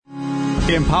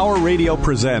Empower Radio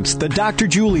presents The Dr.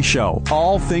 Julie Show,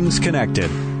 All Things Connected.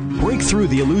 Break through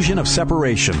the illusion of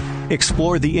separation,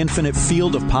 explore the infinite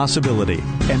field of possibility,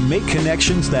 and make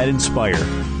connections that inspire.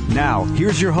 Now,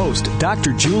 here's your host,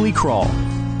 Dr. Julie Kroll.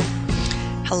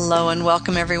 Hello and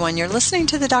welcome, everyone. You're listening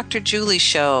to The Dr. Julie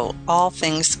Show, All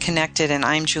Things Connected, and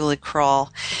I'm Julie Kroll.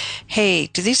 Hey,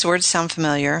 do these words sound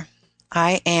familiar?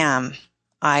 I am.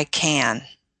 I can.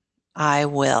 I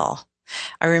will.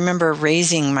 I remember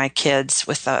raising my kids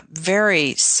with a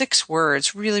very 6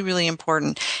 words, really, really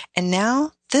important. And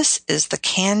now this is the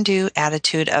can-do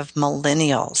attitude of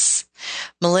millennials.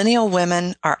 Millennial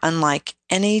women are unlike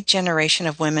any generation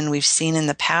of women we've seen in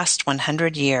the past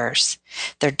 100 years.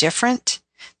 They're different,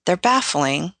 they're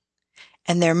baffling,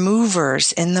 and they're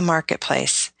movers in the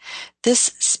marketplace.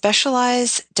 This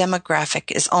specialized demographic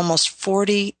is almost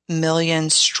 40 million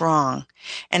strong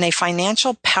and a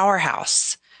financial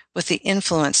powerhouse with the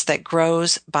influence that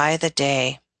grows by the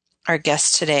day. Our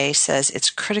guest today says it's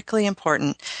critically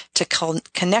important to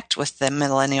connect with the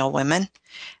millennial women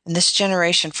and this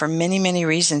generation for many, many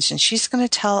reasons, and she's going to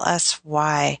tell us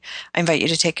why. I invite you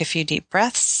to take a few deep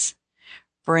breaths,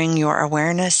 bring your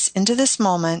awareness into this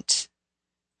moment,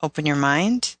 open your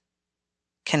mind,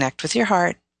 connect with your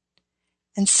heart,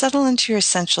 and settle into your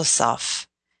essential self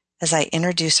as I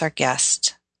introduce our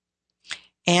guest.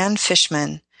 Ann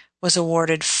Fishman was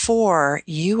awarded 4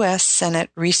 U.S. Senate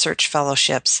Research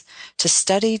Fellowships to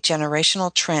study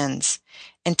generational trends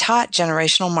and taught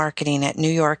generational marketing at New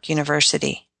York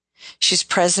University. She's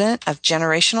president of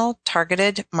Generational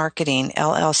Targeted Marketing,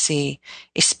 LLC,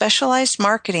 a specialized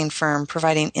marketing firm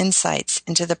providing insights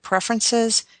into the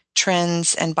preferences,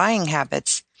 trends, and buying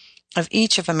habits of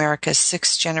each of America's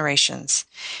 6 generations.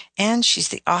 And she's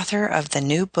the author of the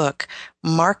new book,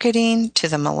 Marketing to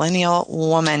the Millennial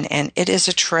Woman, and it is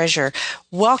a treasure.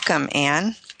 Welcome,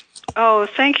 Ann. Oh,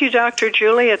 thank you, Dr.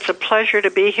 Julie. It's a pleasure to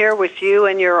be here with you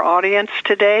and your audience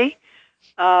today.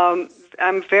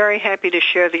 I'm very happy to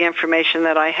share the information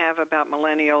that I have about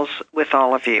millennials with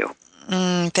all of you.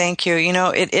 Thank you. You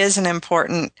know, it is an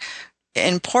important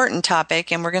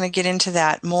topic, and we're going to get into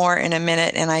that more in a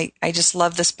minute. And I just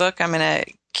love this book. I'm going to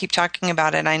keep talking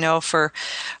about it. I know for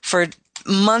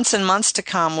months and months to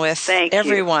come with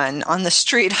everyone on the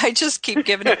street. I just keep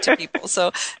giving it to people.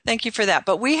 So thank you for that.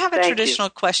 But we have a traditional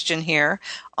question here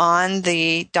on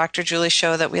the Dr. Julie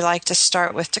Show that we like to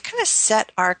start with to kind of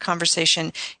set our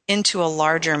conversation into a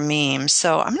larger meme.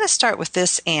 So I'm going to start with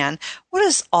this, Ann. What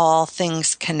does all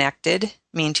things connected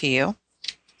mean to you?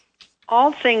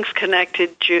 All things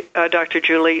connected, Dr.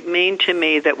 Julie, mean to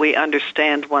me that we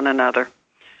understand one another.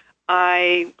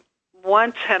 I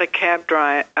once had a cab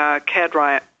ride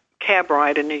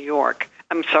in New York.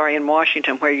 In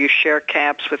Washington, where you share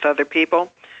cabs with other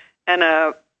people. And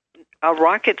a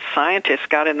rocket scientist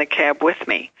got in the cab with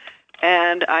me.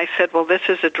 And I said, well, this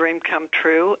is a dream come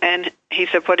true. And he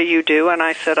said, what do you do? And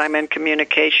I said, I'm in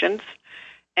communications.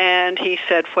 And he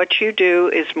said, what you do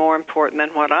is more important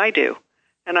than what I do.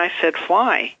 And I said,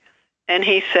 why? And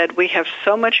he said, we have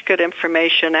so much good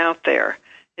information out there.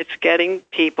 It's getting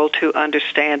people to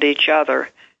understand each other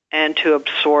and to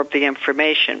absorb the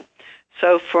information.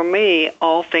 So for me,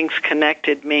 all things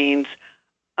connected means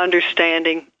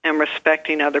understanding and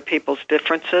respecting other people's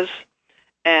differences.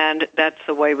 And that's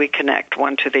the way we connect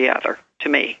one to the other, to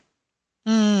me.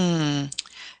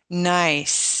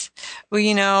 Nice. Well,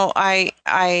 you know,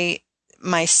 I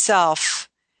myself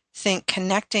think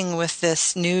connecting with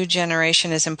this new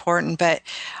generation is important, but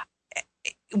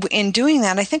in doing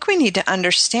that, I think we need to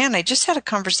understand. I just had a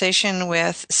conversation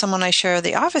with someone I share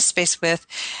the office space with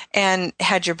and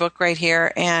had your book right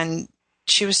here, and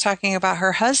she was talking about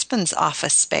her husband's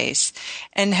office space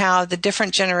and how the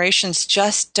different generations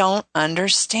just don't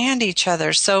understand each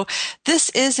other. So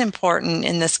this is important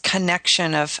in this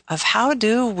connection of how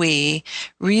do we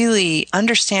really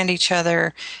understand each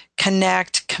other,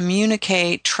 connect,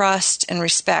 communicate, trust, and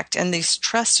respect. And these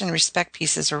trust and respect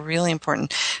pieces are really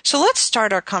important. So let's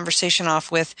start our conversation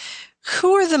off with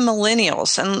who are the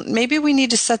millennials? And maybe we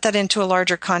need to set that into a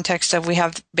larger context of we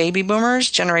have baby boomers,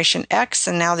 Generation X,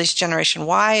 and now these Generation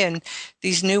Y, and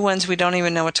these new ones we don't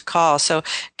even know what to call. So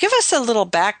give us a little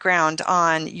background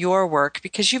on your work,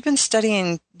 because you've been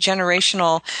studying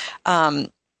generational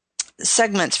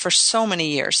segments for so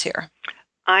many years here.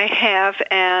 I have,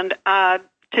 and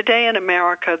today in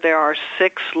America there are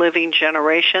 6 living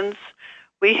generations.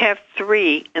 We have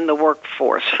 3 in the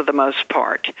workforce for the most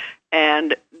part,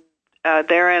 and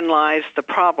therein lies the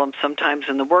problem sometimes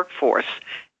in the workforce,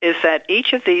 is that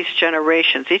each of these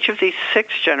generations, each of these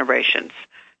 6 generations,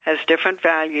 has different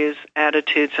values,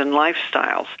 attitudes, and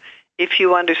lifestyles. If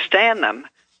you understand them,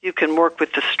 You can work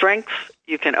with the strengths.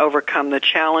 You can overcome the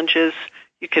challenges.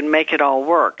 You can make it all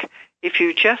work. If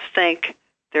you just think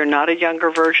they're not a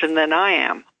younger version than I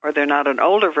am, or they're not an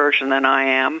older version than I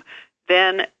am,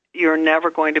 then you're never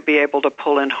going to be able to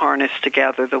pull and harness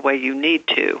together the way you need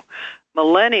to.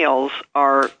 Millennials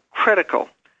are critical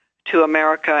to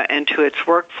America and to its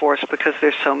workforce because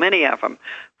there's so many of them.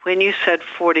 When you said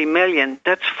 40 million,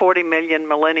 that's 40 million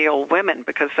millennial women,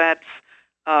 because that's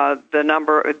the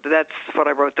number. That's what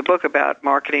I wrote the book about,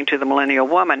 Marketing to the Millennial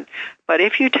Woman. But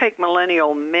if you take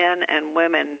millennial men and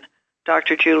women,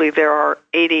 Dr. Julie, there are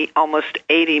almost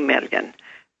 80 million.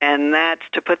 And that's,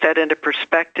 to put that into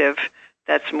perspective,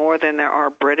 that's more than there are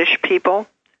British people,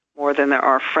 more than there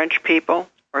are French people,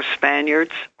 or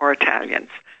Spaniards, or Italians.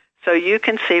 So you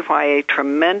can see why a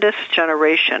tremendous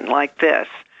generation like this,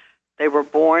 they were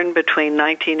born between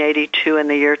 1982 and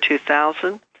the year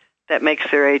 2000. That makes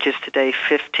their ages today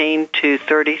 15 to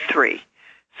 33.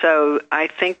 So I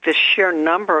think the sheer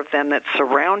number of them that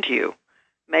surround you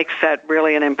makes that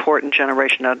really an important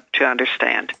generation to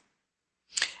understand.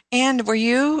 And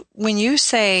when you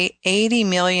say 80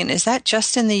 million, is that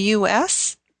just in the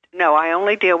U.S.? No, I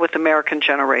only deal with American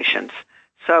generations.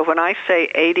 So when I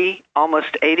say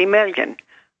almost 80 million,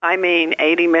 I mean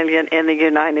 80 million in the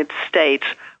United States,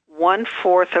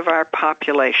 1/4 of our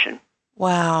population.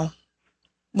 Wow.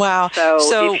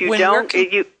 So if you don't,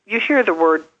 you hear the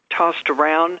word tossed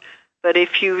around, but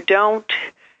if you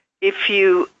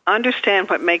understand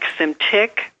what makes them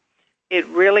tick, it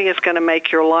really is going to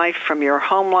make your life, from your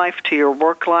home life to your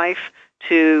work life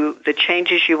to the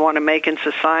changes you want to make in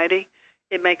society.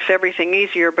 It makes everything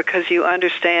easier because you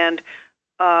understand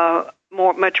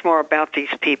much more about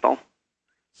these people.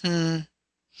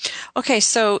 Okay,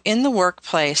 so in the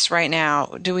workplace right now,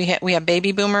 do we have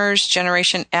baby boomers,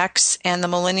 Generation X, and the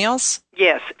millennials?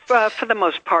 Yes, for the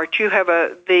most part, you have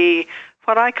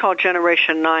what I call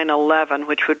Generation 9/11,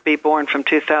 which would be born from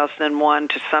 2001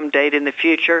 to some date in the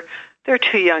future. They're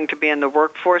too young to be in the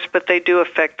workforce, but they do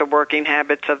affect the working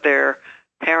habits of their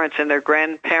parents and their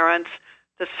grandparents.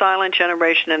 The silent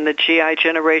generation and the GI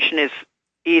generation is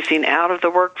easing out of the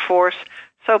workforce.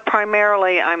 So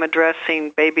primarily I'm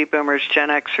addressing baby boomers, Gen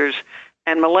Xers,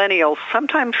 and millennials,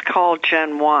 sometimes called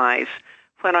Gen Ys,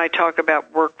 when I talk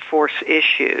about workforce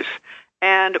issues.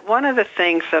 And one of the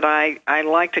things that I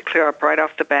like to clear up right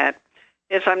off the bat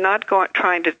is I'm not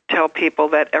trying to tell people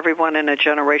that everyone in a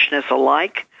generation is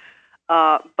alike,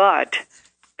 but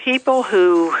people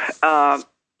who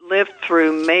lived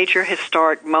through major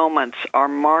historic moments are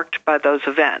marked by those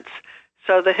events.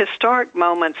 So the historic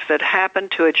moments that happen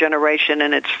to a generation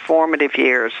in its formative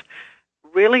years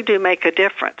really do make a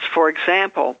difference. For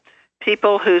example,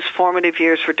 people whose formative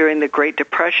years were during the Great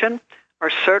Depression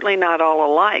are certainly not all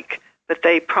alike, but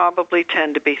they probably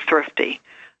tend to be thrifty.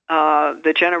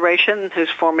 The generation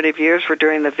whose formative years were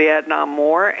during the Vietnam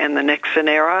War and the Nixon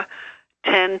era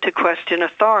tend to question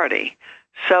authority.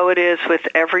 So it is with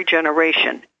every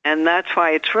generation. And that's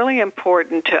why it's really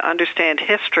important to understand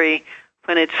history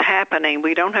when it's happening.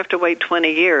 We don't have to wait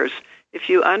 20 years. If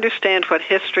you understand what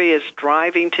history is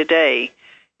driving today,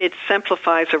 it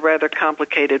simplifies a rather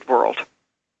complicated world.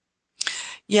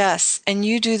 Yes, and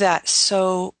you do that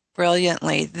so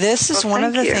brilliantly. This is one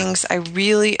of the things I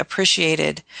really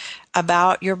appreciated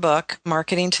about your book,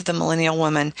 Marketing to the Millennial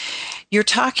Woman. You're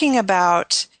talking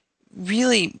about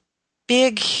really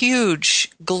big,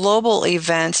 huge global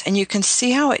events, and you can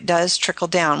see how it does trickle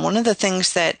down. One of the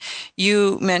things that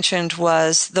you mentioned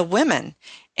was the women,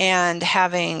 and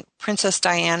having Princess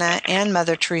Diana and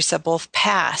Mother Teresa both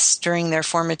pass during their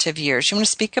formative years. You want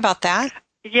to speak about that?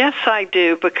 Yes, I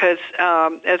do, because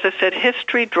as I said,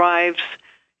 history drives,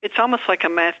 it's almost like a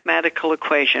mathematical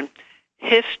equation.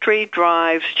 History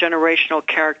drives generational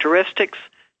characteristics.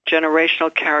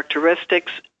 Generational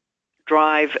characteristics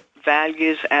drive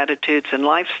values, attitudes, and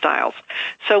lifestyles.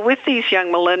 So with these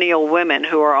young millennial women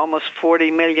who are almost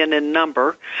 40 million in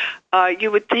number,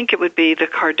 you would think it would be the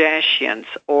Kardashians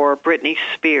or Britney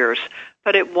Spears,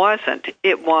 but it wasn't.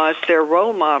 It was their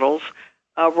role models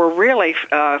were really,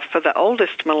 for the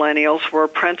oldest millennials, were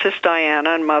Princess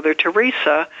Diana and Mother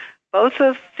Teresa. Both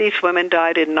of these women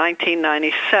died in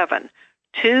 1997.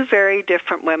 Two very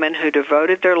different women who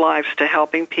devoted their lives to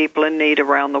helping people in need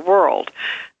around the world.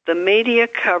 The media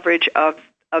coverage of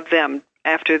them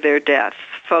after their death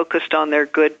focused on their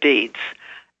good deeds.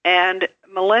 And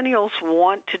millennials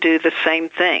want to do the same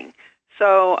thing.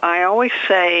 So I always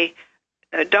say,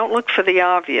 don't look for the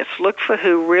obvious. Look for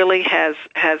who really has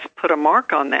put a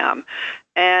mark on them.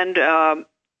 And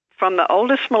from the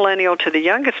oldest millennial to the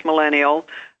youngest millennial,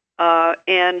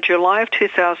 In July of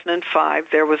 2005,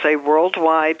 there was a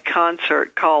worldwide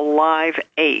concert called Live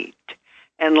 8.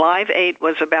 And Live 8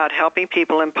 was about helping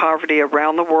people in poverty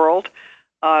around the world,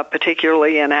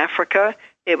 particularly in Africa.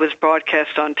 It was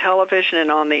broadcast on television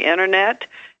and on the Internet.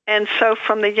 And so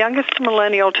from the youngest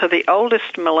millennial to the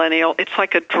oldest millennial, it's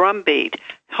like a drumbeat.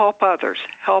 Help others,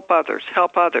 help others,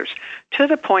 help others, to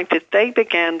the point that they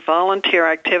began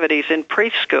volunteer activities in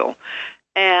preschool.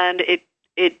 And it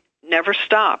never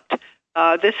stopped.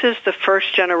 This is the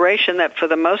first generation that, for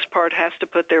the most part, has to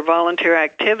put their volunteer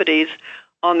activities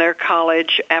on their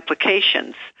college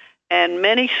applications. And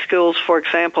many schools, for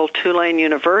example, Tulane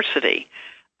University,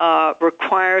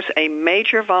 requires a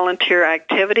major volunteer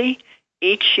activity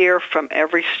each year from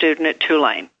every student at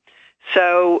Tulane.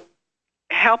 So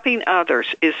helping others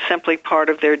is simply part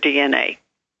of their DNA.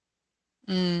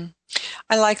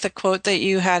 I like the quote that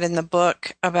you had in the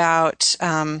book about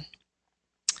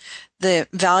the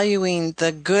valuing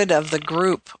the good of the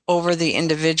group over the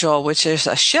individual, which is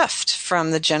a shift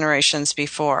from the generations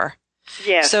before.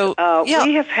 Yes. So,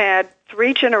 we have had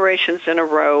 3 generations in a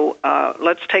row.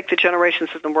 Let's take the generations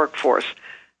in the workforce.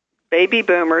 Baby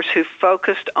boomers who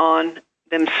focused on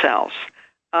themselves.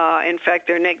 In fact,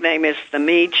 their nickname is the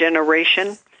Me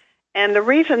Generation. And the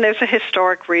reason, there's a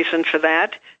historic reason for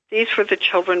that. These were the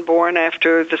children born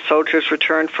after the soldiers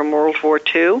returned from World War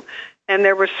II. And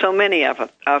there were so many of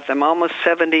them, almost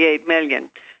 78 million,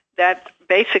 that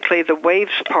basically the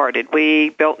waves parted. We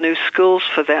built new schools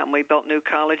for them. We built new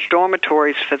college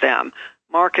dormitories for them.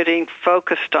 Marketing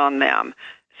focused on them.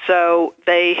 So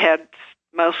they had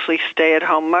mostly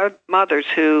stay-at-home mothers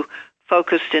who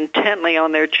focused intently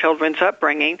on their children's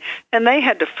upbringing, and they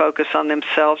had to focus on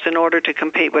themselves in order to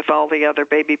compete with all the other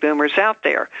baby boomers out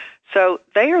there. So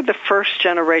they are the first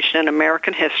generation in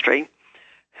American history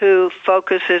who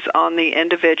focuses on the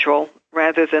individual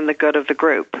rather than the good of the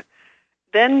group.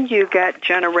 Then you got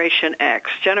Generation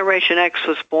X. Generation X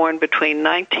was born between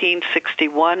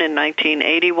 1961 and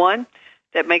 1981.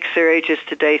 That makes their ages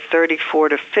today 34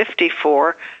 to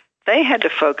 54. They had to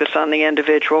focus on the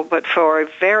individual, but for a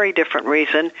very different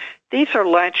reason. These are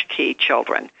latchkey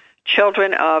children,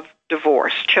 children of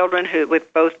divorce, children who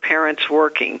with both parents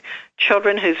working,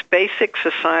 children whose basic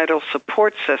societal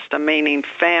support system, meaning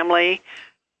family,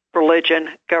 religion,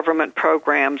 government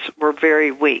programs, were very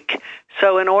weak.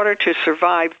 So in order to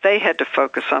survive, they had to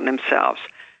focus on themselves.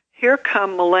 Here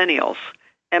come millennials.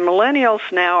 And millennials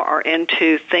now are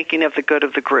into thinking of the good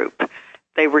of the group.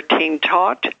 They were team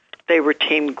taught. They were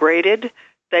team graded.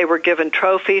 They were given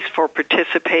trophies for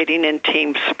participating in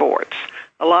team sports.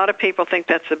 A lot of people think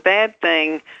that's a bad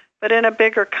thing, but in a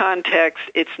bigger context,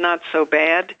 it's not so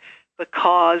bad,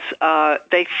 because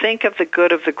they think of the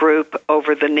good of the group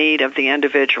over the need of the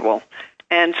individual.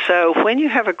 And so when you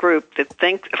have a group that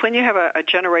thinks, when you have a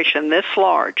generation this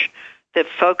large that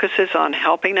focuses on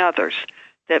helping others,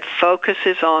 that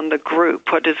focuses on the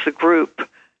group, what is the group,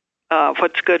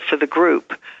 what's good for the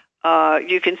group,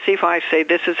 you can see why I say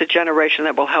this is a generation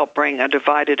that will help bring a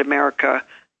divided America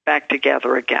back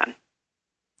together again.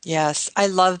 Yes, I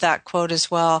love that quote as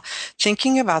well.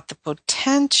 Thinking about the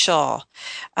potential,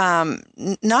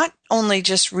 not only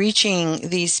just reaching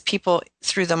these people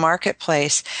through the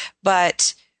marketplace,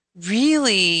 but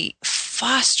really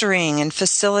fostering and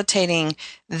facilitating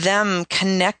them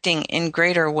connecting in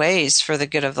greater ways for the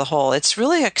good of the whole. It's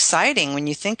really exciting when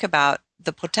you think about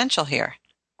the potential here.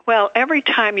 Well, every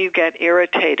time you get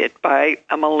irritated by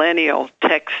a millennial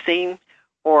texting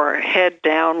or head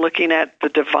down looking at the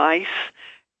device,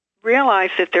 realize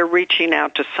that they're reaching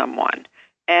out to someone,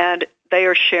 and they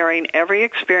are sharing every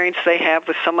experience they have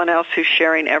with someone else who's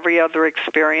sharing every other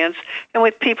experience, and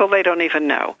with people they don't even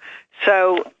know.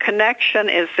 So connection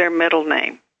is their middle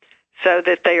name, so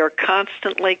that they are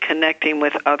constantly connecting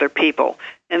with other people.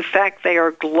 In fact, they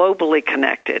are globally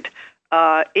connected.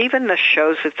 Even the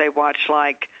shows that they watch,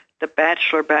 like The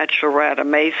Bachelor, Bachelorette,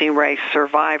 Amazing Race,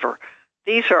 Survivor,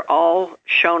 these are all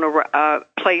shown,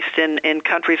 placed in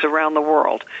countries around the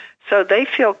world. So they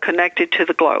feel connected to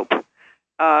the globe.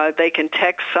 They can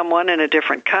text someone in a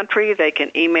different country. They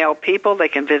can email people. They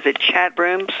can visit chat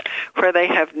rooms where they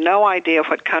have no idea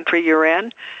what country you're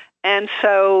in. And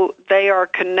so they are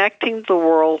connecting the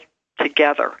world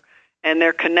together. And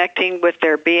they're connecting with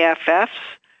their BFFs.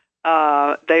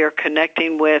 They are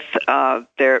connecting with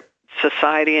their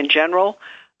society in general.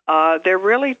 They're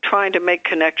really trying to make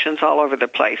connections all over the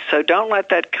place. So don't let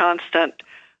that constant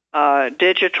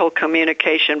digital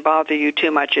communication bother you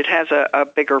too much. It has a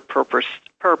bigger purpose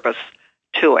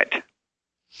to it.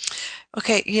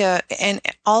 Okay, yeah, and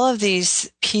all of these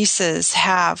pieces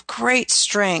have great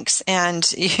strengths,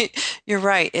 and you're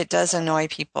right, it does annoy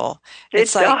people.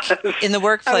 It's It like does. in the I mean,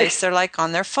 workplace, they're like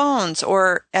on their phones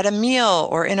or at a meal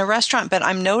or in a restaurant, but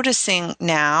I'm noticing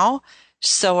now,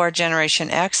 so are Generation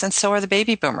X and so are the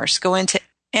baby boomers. Go into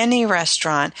any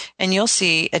restaurant and you'll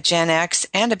see a Gen X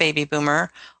and a baby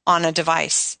boomer on a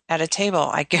device at a table.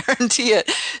 I guarantee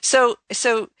it. So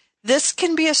this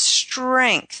can be a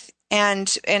strength.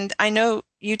 And I know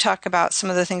you talk about some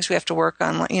of the things we have to work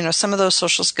on, some of those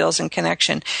social skills and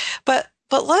connection. But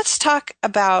let's talk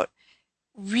about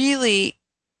really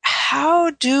how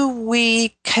do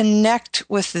we connect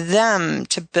with them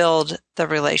to build the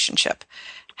relationship?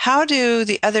 How do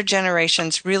the other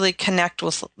generations really connect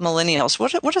with millennials?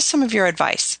 What is some of your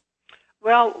advice?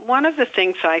 well, one of the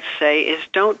things I say is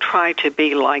don't try to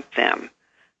be like them,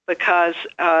 because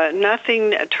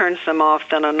nothing turns them off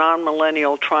than a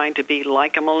non-millennial trying to be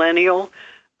like a millennial.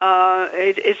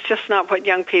 It's just not what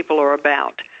young people are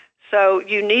about. So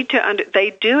you need to,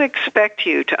 they do expect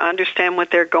you to understand what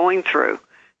they're going through,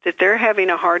 that they're having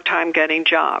a hard time getting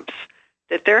jobs,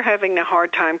 that they're having a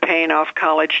hard time paying off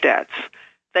college debts.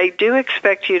 They do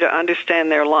expect you to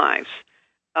understand their lives.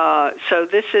 So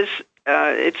this is,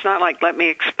 it's not like, let me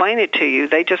explain it to you.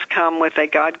 They just come with a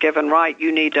God-given right.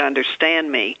 You need to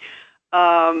understand me.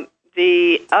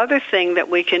 The other thing that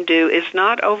we can do is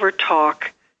not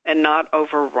over-talk and not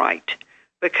over-write.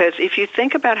 Because if you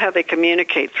think about how they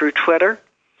communicate through Twitter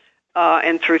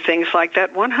and through things like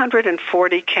that,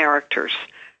 140 characters,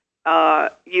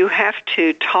 you have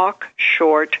to talk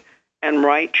short and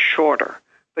write shorter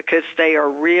because they are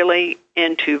really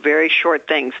into very short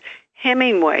things.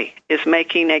 Hemingway is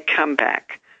making a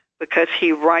comeback because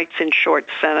he writes in short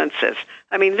sentences.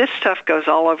 I mean, this stuff goes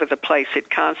all over the place. It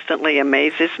constantly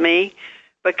amazes me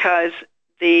because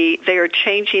they are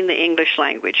changing the English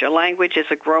language. A language is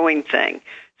a growing thing.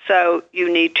 So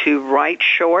you need to write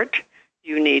short.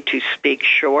 You need to speak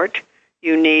short.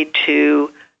 You need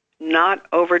to not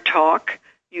overtalk.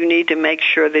 You need to make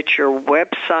sure that your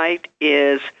website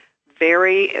is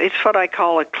it's what I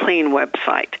call a clean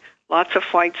website. Lots of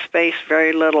white space,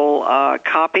 very little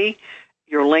copy.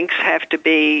 Your links have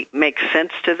to make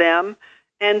sense to them.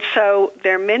 And so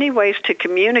there are many ways to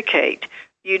communicate.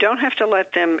 You don't have to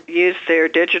let them use their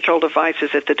digital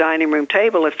devices at the dining room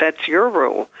table if that's your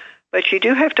rule. But you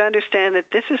do have to understand that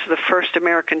this is the first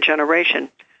American generation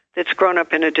that's grown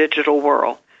up in a digital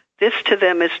world. This to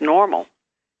them is normal.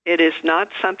 It is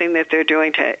not something that they're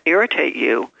doing to irritate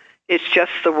you. It's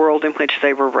just the world in which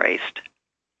they were raised.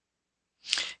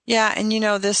 Yeah, and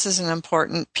this is an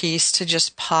important piece to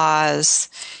just pause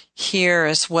here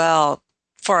as well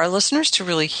for our listeners to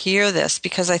really hear this,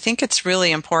 because I think it's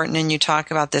really important, and you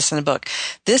talk about this in the book.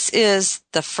 This is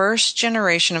the first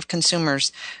generation of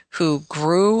consumers who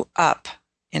grew up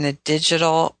in a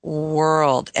digital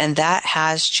world, and that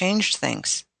has changed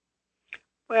things.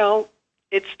 Well,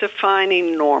 it's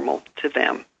defining normal to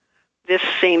them. This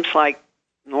seems like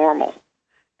normal,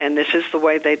 and this is the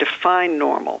way they define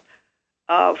normal.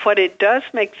 What it does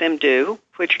make them do,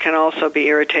 which can also be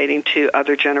irritating to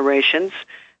other generations,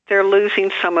 they're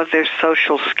losing some of their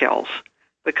social skills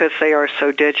because they are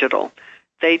so digital.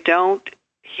 They don't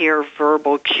hear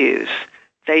verbal cues.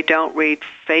 They don't read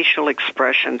facial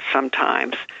expressions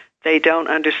sometimes. They don't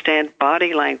understand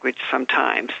body language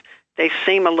sometimes. They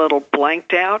seem a little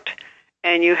blanked out,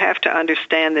 and you have to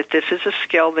understand that this is a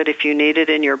skill that if you need it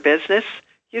in your business,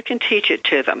 you can teach it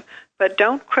to them. But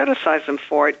don't criticize them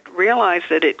for it. Realize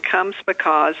that it comes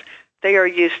because they are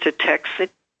used to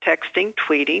texting,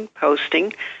 tweeting,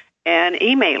 posting, and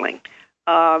emailing.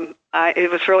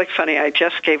 It was really funny. I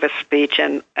just gave a speech,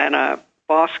 and a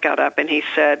boss got up, and he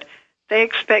said, they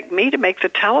expect me to make the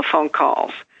telephone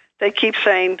calls. They keep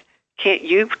saying, can't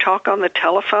you talk on the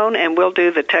telephone, and we'll do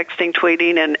the texting,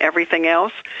 tweeting, and everything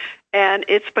else? And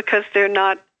it's because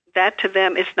that to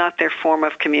them is not their form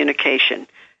of communication.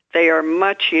 They are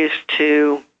much used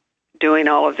to doing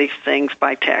all of these things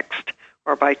by text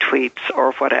or by tweets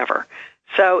or whatever.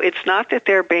 So it's not that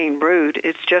they're being rude.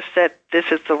 It's just that this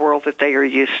is the world that they are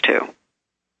used to.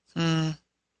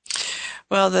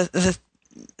 Well, the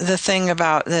thing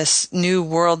about this new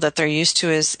world that they're used to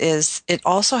is it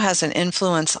also has an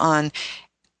influence on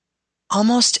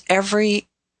almost every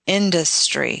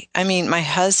industry. I mean, my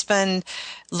husband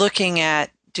looking at,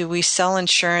 do we sell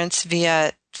insurance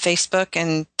via Facebook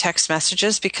and text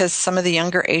messages, because some of the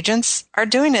younger agents are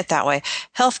doing it that way.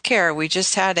 Healthcare, we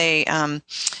just had a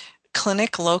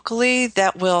clinic locally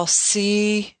that will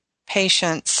see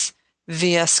patients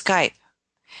via Skype.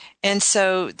 And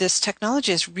so this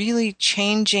technology is really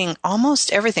changing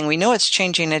almost everything. We know it's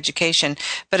changing education,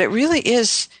 but it really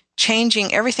is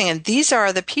changing everything. And these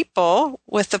are the people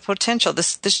with the potential.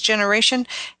 This generation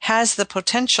has the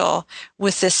potential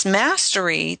with this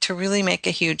mastery to really make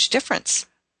a huge difference.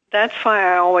 That's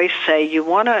why I always say you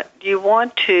want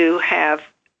to have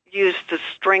use the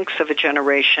strengths of a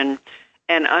generation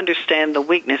and understand the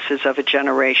weaknesses of a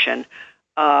generation,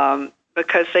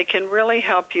 because they can really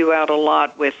help you out a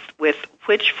lot with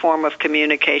which form of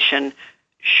communication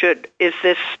is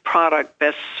this product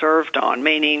best served on,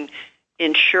 meaning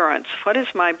insurance. What is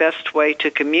my best way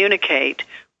to communicate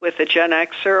with a Gen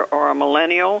Xer or a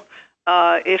millennial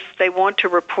if they want to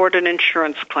report an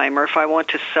insurance claim or if I want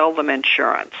to sell them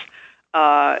insurance?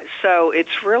 So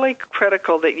it's really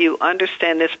critical that you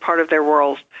understand this part of their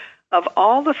world. Of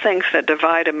all the things that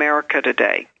divide America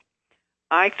today,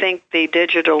 I think the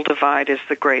digital divide is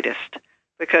the greatest,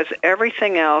 because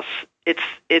everything else, it's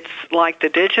like the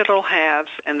digital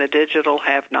haves and the digital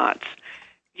have-nots.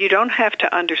 You don't have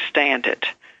to understand it,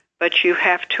 but you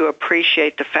have to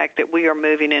appreciate the fact that we are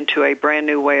moving into a brand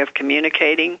new way of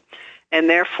communicating, and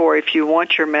therefore, if you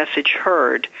want your message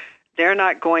heard, they're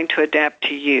not going to adapt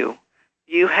to you.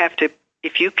 You have to,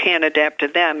 if you can't adapt to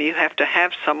them, you have to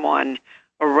have someone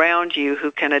around you who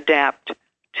can adapt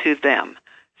to them.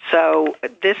 So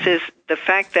this is the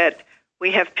fact that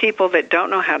we have people that don't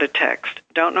know how to text,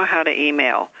 don't know how to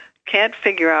email, can't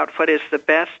figure out what is the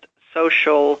best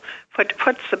social,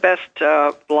 what's the best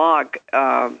blog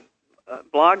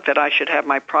that I should have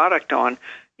my product on.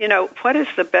 You know, what is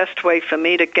the best way for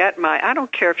me to get I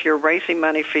don't care if you're raising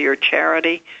money for your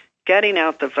charity, getting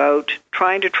out the vote,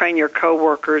 trying to train your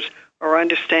coworkers, or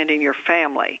understanding your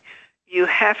family. You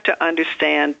have to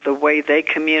understand the way they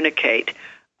communicate.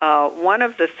 One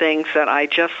of the things that I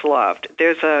just loved,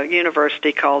 there's a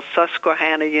university called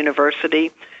Susquehanna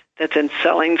University that's in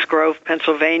Selinsgrove,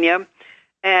 Pennsylvania,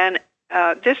 and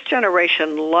this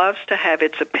generation loves to have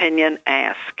its opinion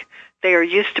asked. They are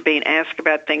used to being asked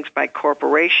about things by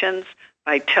corporations,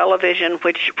 by television,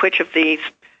 which of these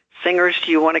singers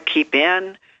do you want to keep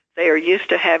in? They are used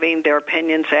to having their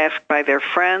opinions asked by their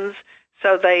friends,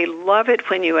 so they love it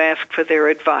when you ask for their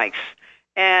advice.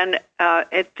 And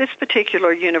at this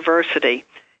particular university,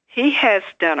 he has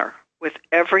dinner with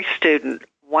every student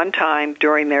one time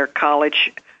during their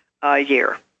college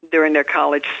year, during their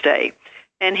college stay.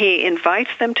 And he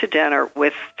invites them to dinner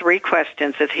with 3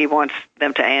 questions that he wants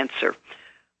them to answer.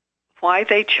 Why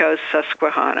they chose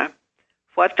Susquehanna,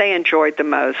 what they enjoyed the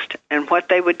most, and what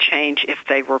they would change if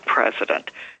they were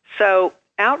president. So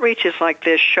outreaches like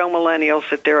this show millennials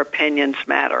that their opinions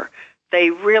matter. They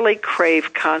really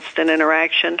crave constant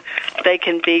interaction. They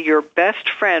can be your best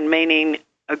friend, meaning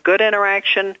a good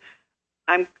interaction,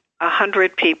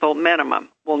 100 people minimum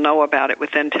will know about it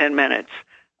within 10 minutes.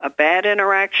 A bad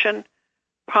interaction,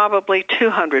 probably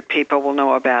 200 people will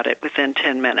know about it within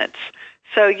 10 minutes.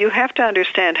 So you have to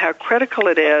understand how critical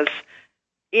it is.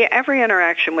 Every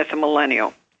interaction with a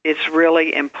millennial is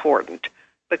really important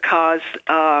because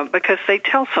they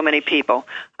tell so many people.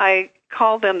 I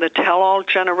call them the tell-all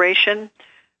generation.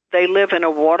 They live in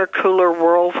a water cooler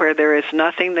world where there is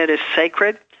nothing that is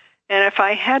sacred. And if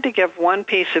I had to give one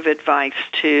piece of advice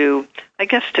to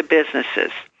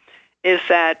businesses, is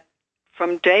that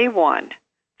from day one,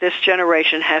 this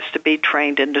generation has to be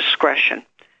trained in discretion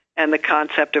and the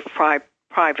concept of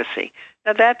privacy.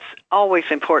 Now, that's always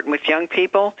important with young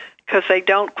people because they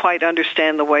don't quite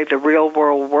understand the way the real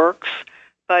world works,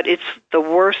 but it's the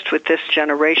worst with this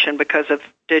generation because of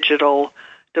digital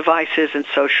devices and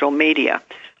social media.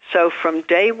 So from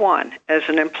day one, as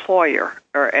an employer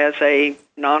or as a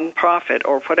nonprofit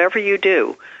or whatever you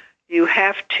do, you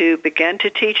have to begin to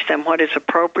teach them what is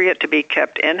appropriate to be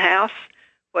kept in-house,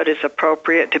 what is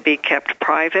appropriate to be kept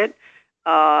private,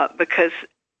 because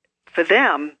for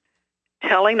them,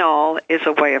 telling all is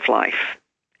a way of life.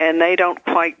 And they don't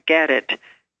quite get it,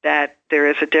 that there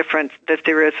is a difference, that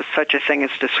there is such a thing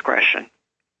as discretion.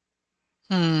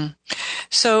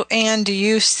 So, Anne, do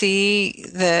you see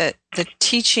the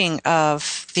teaching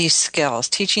of these skills,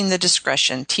 teaching the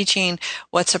discretion, teaching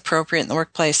what's appropriate in the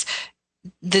workplace,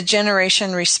 the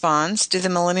generation responds? Do the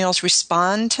millennials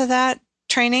respond to that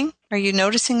training? Are you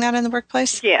noticing that in the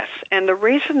workplace? Yes, and the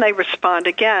reason they respond,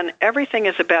 again, everything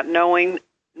is about knowing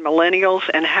millennials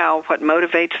and what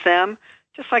motivates them.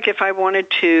 Just like if I wanted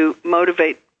to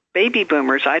motivate baby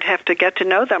boomers, I'd have to get to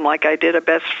know them like I did a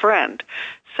best friend.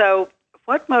 So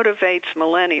what motivates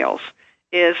millennials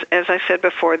is, as I said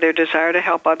before, their desire to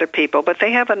help other people, but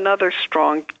they have another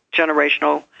strong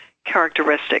generational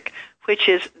characteristic, which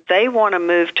is they want to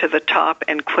move to the top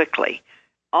and quickly.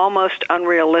 almost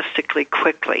unrealistically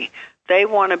quickly. They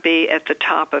want to be at the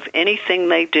top of anything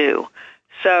they do.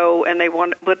 So, and they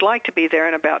would like to be there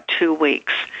in about 2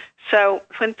 weeks. So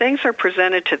when things are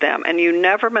presented to them, and you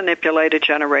never manipulate a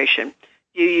generation,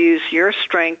 you use your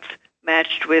strength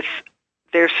matched with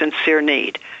their sincere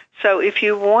need. So if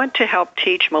you want to help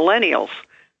teach millennials,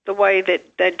 the way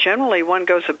that generally one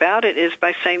goes about it is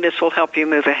by saying this will help you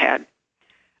move ahead.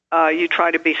 You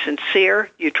try to be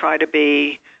sincere. You try to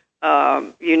be,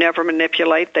 you never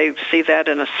manipulate. They see that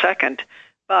in a second.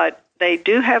 But they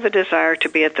do have a desire to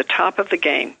be at the top of the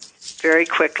game very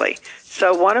quickly.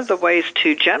 So one of the ways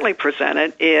to gently present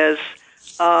it is,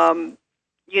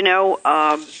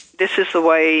 this is the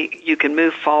way you can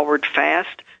move forward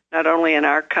fast, not only in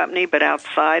our company, but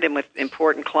outside and with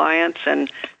important clients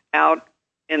and out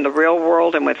in the real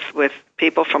world and with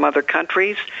people from other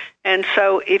countries. And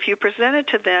so if you present it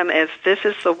to them as this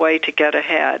is the way to get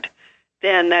ahead,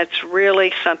 then that's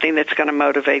really something that's going to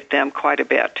motivate them quite a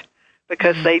bit,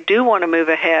 because they do want to move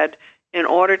ahead in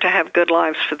order to have good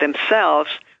lives for themselves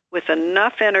with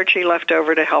enough energy left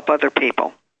over to help other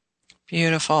people.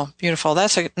 Beautiful, beautiful.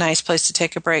 That's a nice place to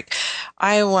take a break.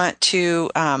 I want to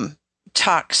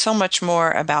talk so much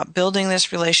more about building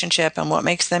this relationship and what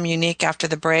makes them unique after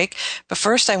the break. But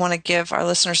first, I want to give our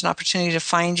listeners an opportunity to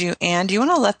find you. Anne, do you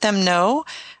want to let them know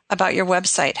about your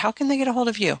website? How can they get a hold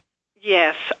of you?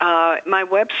 Yes. My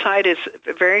website is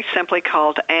very simply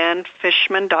called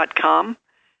AnneFishman.com.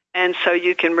 And so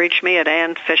you can reach me at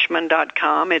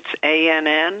AnneFishman.com. It's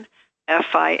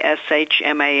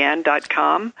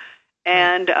AnneFishman.com.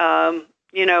 And,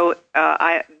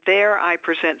 I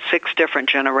present 6 different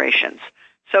generations.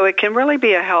 So it can really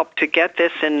be a help to get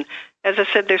this. And as I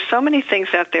said, there's so many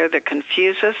things out there that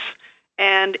confuse us.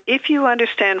 And if you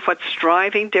understand what's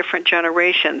driving different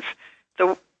generations,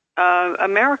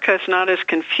 America is not as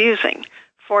confusing.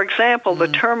 For example, the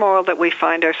turmoil that we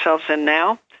find ourselves in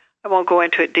now, I won't go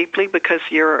into it deeply because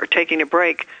you're taking a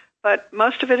break, but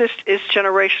most of it is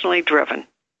generationally driven.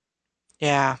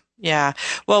 Yeah.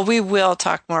 Well, we will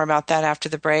talk more about that after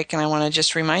the break, and I want to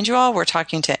just remind you all, we're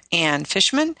talking to Anne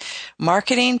Fishman,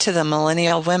 Marketing to the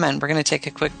Millennial Women. We're going to take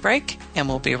a quick break, and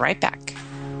we'll be right back.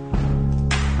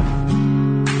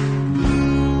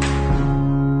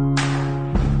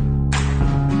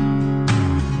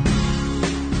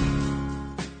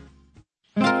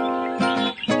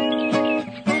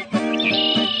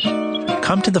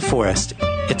 Come to the forest.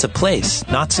 It's a place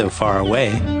not so far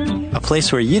away. A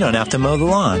place where you don't have to mow the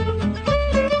lawn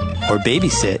or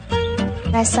babysit.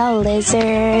 I saw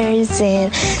lizards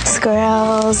and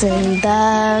squirrels and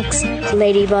ducks,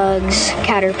 ladybugs,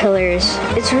 caterpillars.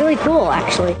 It's really cool,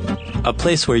 actually. A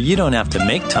place where you don't have to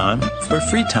make time for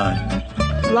free time.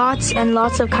 Lots and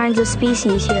lots of kinds of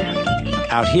species here.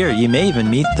 Out here, you may even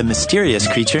meet the mysterious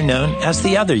creature known as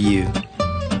the other you.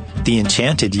 The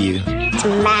enchanted you. It's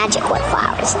magic what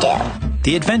flowers do.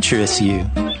 The adventurous you.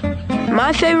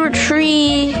 My favorite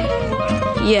tree,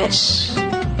 yes,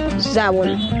 is that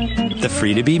one. The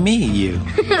free-to-be-me you.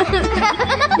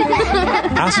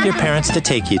 Ask your parents to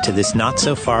take you to this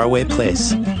not-so-far-away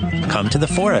place. Come to the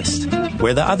forest,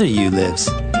 where the other you lives.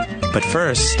 But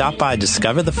first, stop by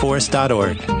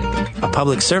discovertheforest.org, a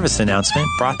public service announcement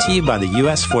brought to you by the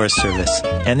U.S. Forest Service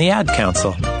and the Ad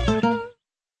Council.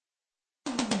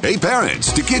 Hey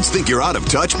parents, do kids think you're out of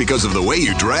touch because of the way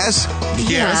you dress?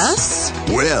 Yes.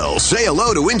 Well, say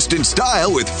hello to instant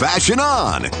style with Fashion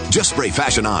On. Just spray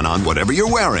Fashion On whatever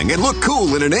you're wearing and look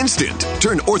cool in an instant.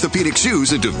 Turn orthopedic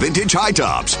shoes into vintage high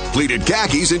tops, pleated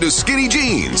khakis into skinny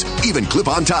jeans. Even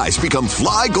clip-on ties become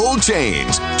fly gold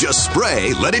chains. Just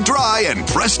spray, let it dry, and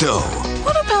presto.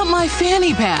 What about my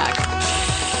fanny pack?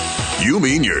 You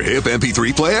mean your hip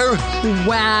MP3 player?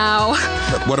 Wow.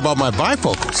 What about my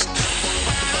bifocals?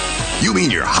 You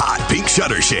mean your hot pink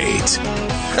shutter shades?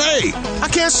 Hey, I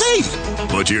can't see.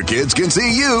 But your kids can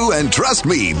see you, and trust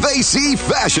me, they see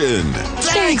fashion.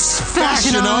 Thanks,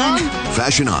 Fashion On.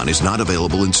 Fashion On is not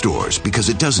available in stores because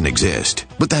it doesn't exist.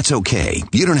 But that's okay.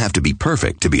 You don't have to be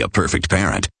perfect to be a perfect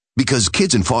parent. Because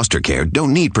kids in foster care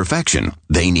don't need perfection.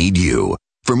 They need you.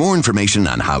 For more information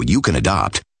on how you can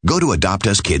adopt, go to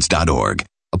adoptuskids.org.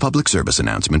 A public service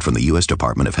announcement from the U.S.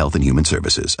 Department of Health and Human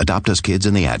Services, Adopt Us Kids,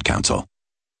 and the Ad Council.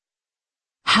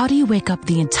 How do you wake up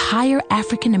the entire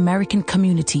African American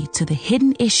community to the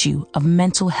hidden issue of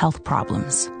mental health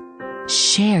problems?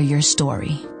 Share your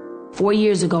story. 4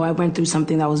 years ago, I went through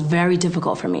something that was very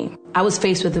difficult for me. I was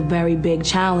faced with a very big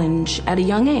challenge at a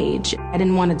young age. I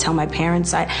didn't want to tell my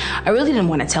parents. I really didn't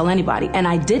want to tell anybody, and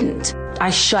I didn't. I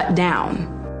shut down.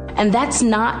 And that's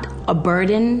not a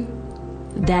burden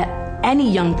that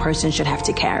any young person should have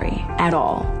to carry at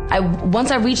all.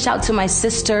 Once I reached out to my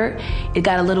sister, it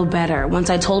got a little better. Once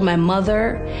I told my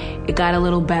mother, it got a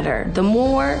little better. The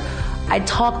more I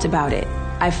talked about it,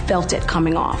 I felt it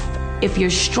coming off. If you're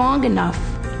strong enough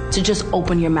to just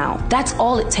open your mouth, that's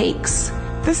all it takes.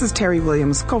 This is Terry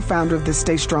Williams, co-founder of the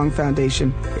Stay Strong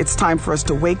Foundation. It's time for us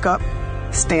to wake up,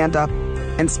 stand up,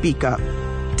 and speak up.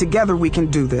 Together we can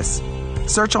do this.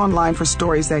 Search online for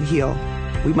stories that heal.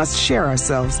 We must share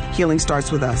ourselves. Healing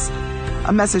starts with us.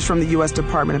 A message from the U.S.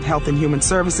 Department of Health and Human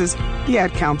Services, the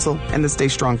Ad Council, and the Stay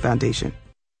Strong Foundation.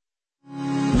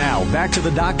 Now, back to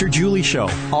the Dr. Julie Show.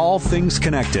 All things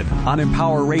connected on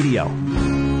Empower Radio.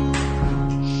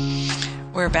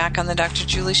 We're back on the Dr.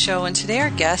 Julie Show, and today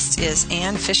our guest is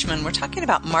Ann Fishman. We're talking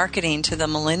about marketing to the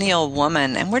millennial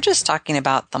woman, and we're just talking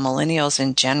about the millennials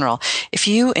in general. If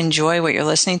you enjoy what you're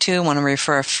listening to, want to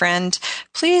refer a friend,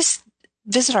 please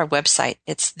visit our website.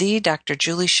 It's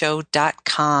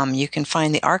thedrjulieshow.com. You can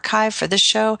find the archive for this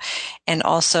show and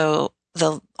also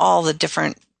all the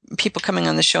different people coming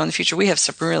on the show in the future. We have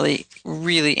some really,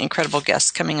 really incredible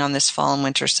guests coming on this fall and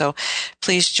winter. So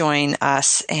please join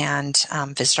us and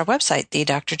visit our website,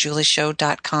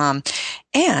 thedrjulieshow.com,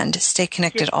 and stay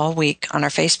connected all week on our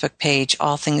Facebook page,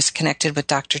 All Things Connected with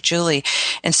Dr. Julie.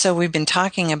 And so we've been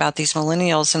talking about these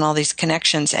millennials and all these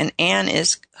connections, and Ann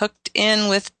is hooked in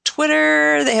with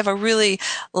Twitter. They have a really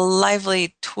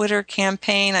lively Twitter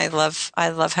campaign. I love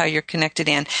how you're connected,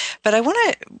 Ann. But I want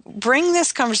to bring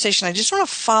this conversation. I just want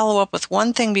to follow up with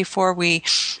one thing before we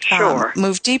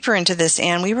move deeper into this,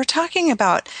 Ann. We were talking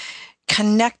about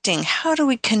connecting. How do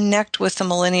we connect with the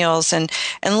millennials? And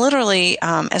literally,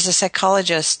 as a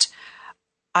psychologist,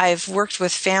 I've worked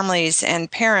with families and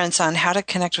parents on how to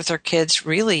connect with their kids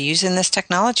really using this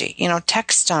technology. You know,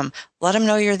 text them, let them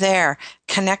know you're there,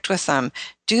 connect with them,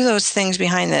 do those things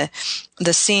behind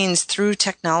the scenes through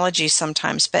technology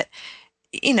sometimes. But,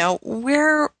 you know,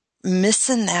 we're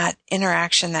missing that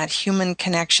interaction, that human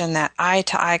connection, that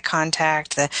eye-to-eye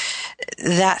contact, that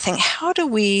thing. How do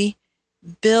we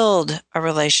build a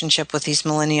relationship with these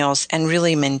millennials and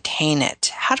really maintain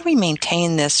it? How do we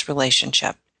maintain this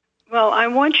relationship? Well, I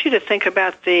want you to think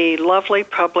about the lovely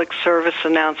public service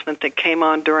announcement that came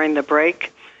on during the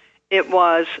break. It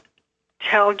was,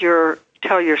 tell your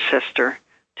sister,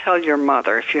 tell your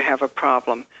mother if you have a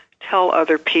problem, tell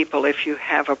other people if you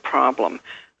have a problem.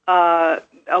 A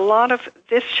lot of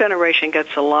this generation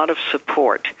gets a lot of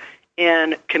support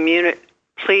in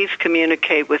please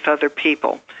communicate with other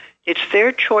people. It's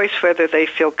their choice whether they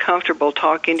feel comfortable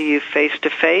talking to you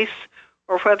face-to-face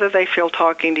or whether they feel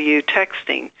talking to you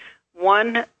texting.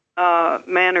 One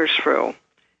manners rule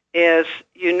is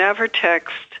you never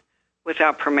text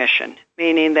without permission,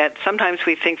 meaning that sometimes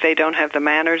we think they don't have the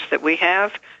manners that we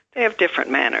have. They have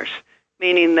different manners,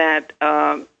 meaning that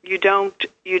you don't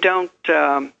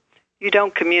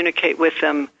communicate with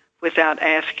them without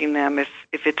asking them if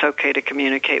it's okay to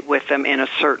communicate with them in a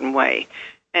certain way.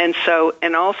 And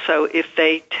also if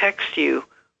they text you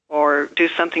or do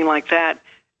something like that,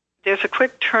 there's a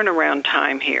quick turnaround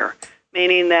time here,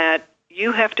 meaning that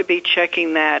you have to be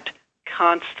checking that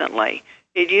constantly.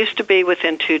 It used to be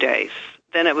within 2 days.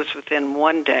 Then it was within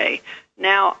 1 day.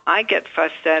 Now I get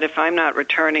fussed at if I'm not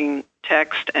returning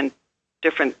text and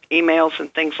different emails and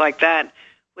things like that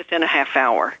within a half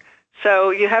hour. So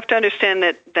you have to understand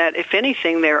that if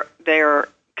anything, they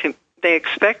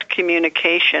expect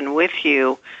communication with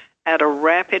you at a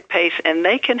rapid pace, and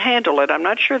they can handle it. I'm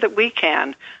not sure that we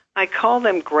can. I call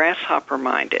them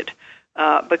grasshopper-minded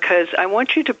because I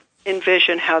want you to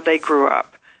envision how they grew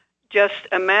up. Just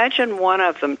imagine one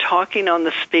of them talking on the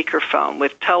speakerphone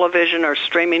with television or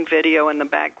streaming video in the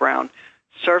background,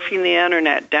 surfing the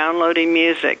internet, downloading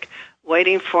music,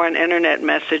 waiting for an internet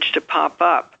message to pop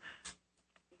up.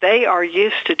 They are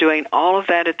used to doing all of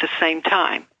that at the same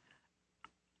time.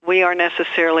 We are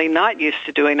necessarily not used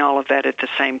to doing all of that at the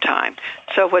same time.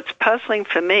 So what's puzzling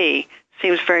for me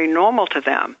seems very normal to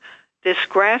them. This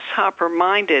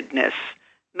grasshopper-mindedness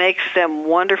makes them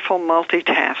wonderful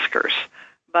multitaskers,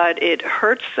 but it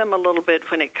hurts them a little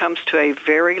bit when it comes to a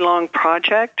very long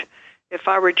project. If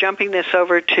I were jumping this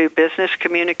over to business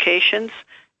communications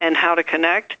and how to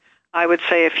connect, I would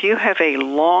say if you have a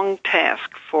long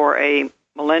task for a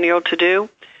millennial to do,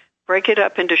 break it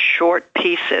up into short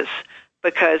pieces,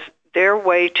 because their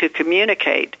way to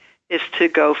communicate is to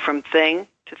go from thing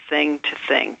to thing to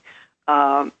thing.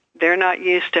 They're not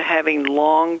used to having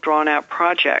long, drawn-out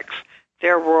projects.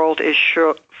 Their world is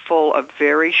full of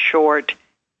very short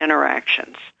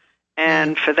interactions.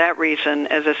 And for that reason,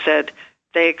 as I said,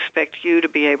 they expect you to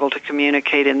be able to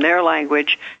communicate in their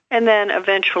language, and then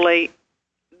eventually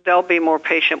they'll be more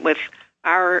patient with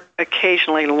our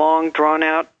occasionally long,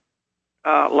 drawn-out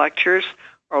lectures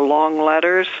or long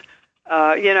letters.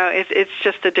 It's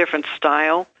just a different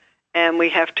style, and we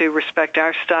have to respect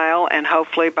our style, and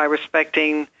hopefully by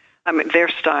respecting their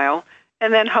style,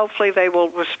 and then hopefully they will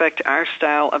respect our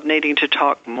style of needing to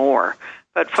talk more.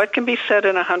 But what can be said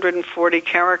in 140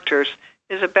 characters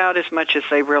is about as much as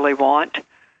they really want.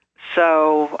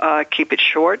 So keep it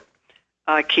short,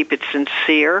 keep it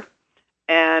sincere,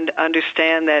 and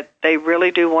understand that they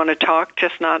really do want to talk,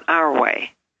 just not our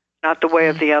way, not the way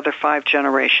of the other 5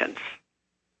 generations.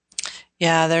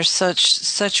 Yeah, there's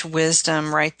such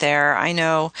wisdom right there. I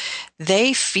know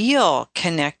they feel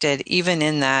connected even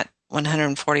in that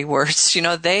 140 words.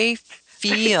 They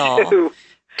feel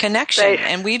connection,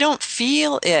 and we don't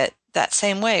feel it that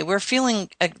same way. We're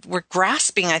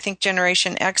grasping, I think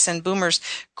Generation X and Boomers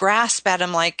grasp at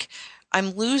them like,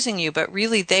 I'm losing you, but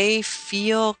really they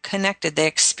feel connected. They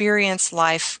experience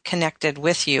life connected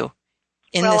with you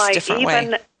in this different way. I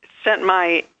even sent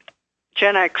my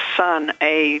Gen X son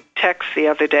a text the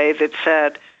other day that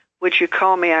said, would you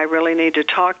call me? I really need to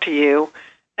talk to you.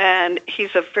 And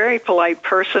he's a very polite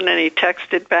person, and he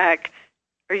texted back,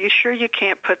 are you sure you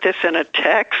can't put this in a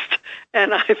text?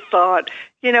 And I thought,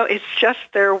 it's just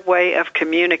their way of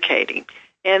communicating,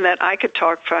 and that I could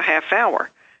talk for a half hour,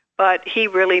 but he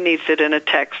really needs it in a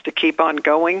text to keep on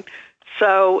going.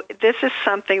 So this is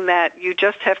something that you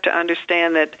just have to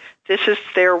understand, that this is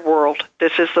their world.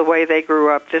 This is the way they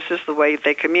grew up. This is the way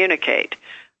they communicate.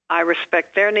 I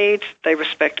respect their needs. They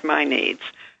respect my needs.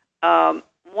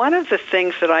 One of the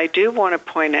things that I do want to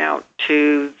point out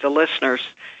to the listeners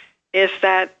is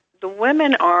that the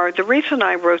reason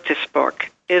I wrote this book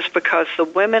is because the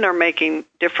women are making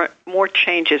more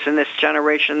changes in this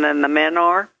generation than the men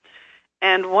are.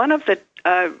 And one of the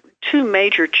 2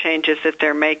 major changes that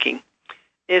they're making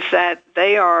is that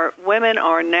women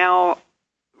are now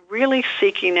really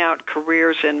seeking out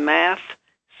careers in math,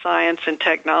 science, and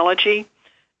technology.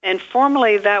 And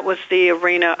formerly that was the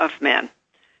arena of men.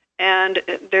 And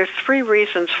there are 3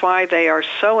 reasons why they are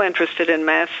so interested in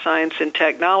math, science, and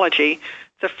technology.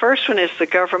 The first one is the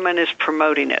government is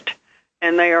promoting it.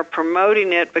 And they are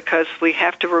promoting it because we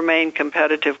have to remain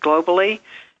competitive globally,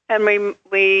 and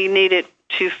we need it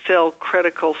to fill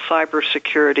critical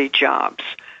cybersecurity jobs.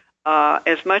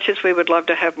 As much as we would love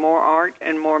to have more art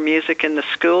and more music in the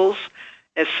schools,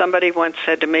 as somebody once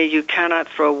said to me, you cannot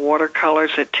throw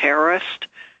watercolors at terrorists.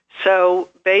 So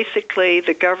basically,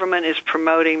 the government is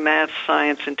promoting math,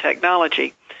 science, and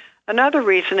technology. Another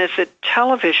reason is that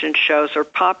television shows are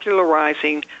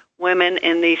popularizing women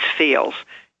in these fields.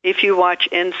 If you watch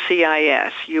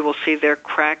NCIS, you will see their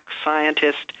crack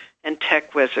scientists and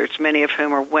tech wizards, many of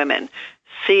whom are women.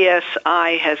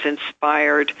 CSI has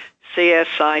inspired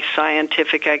CSI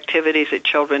scientific activities at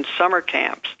children's summer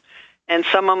camps. And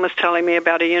someone was telling me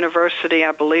about a university,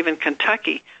 I believe in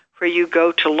Kentucky, where you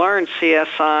go to learn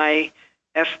CSI,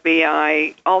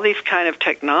 FBI, all these kind of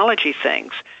technology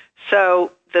things.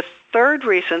 So the third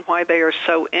reason why they are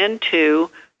so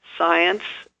into science,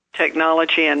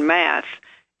 technology, and math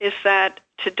is that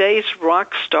today's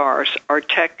rock stars are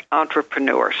tech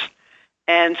entrepreneurs.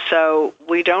 And so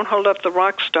we don't hold up the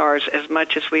rock stars as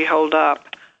much as we hold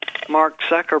up Mark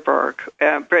Zuckerberg.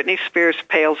 Britney Spears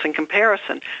pales in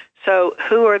comparison. So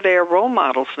who are their role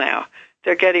models now?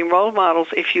 They're getting role models.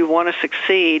 If you want to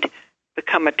succeed,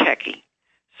 become a techie.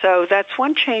 So that's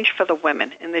one change for the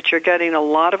women, in that you're getting a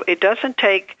lot of, it doesn't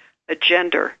take a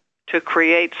gender to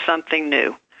create something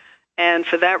new. And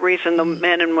for that reason, the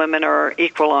men and women are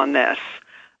equal on this.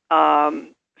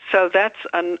 So that's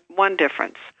one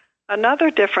difference.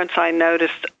 Another difference I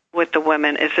noticed with the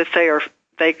women is that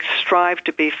they strive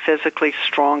to be physically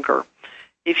stronger.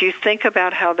 If you think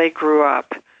about how they grew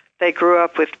up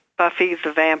with Buffy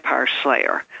the Vampire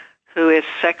Slayer, who is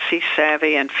sexy,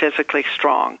 savvy, and physically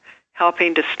strong,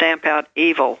 helping to stamp out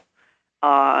evil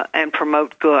and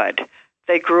promote good.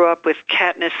 They grew up with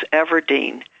Katniss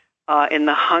Everdeen in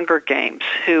the Hunger Games,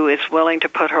 who is willing to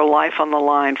put her life on the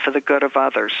line for the good of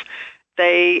others.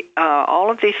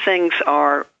 All of these things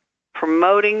are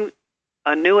promoting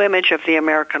a new image of the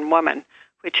American woman,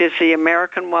 which is the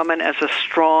American woman as a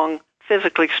strong,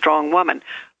 physically strong woman.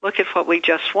 Look at what we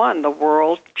just won.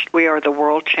 We are the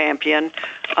world champion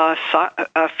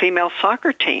female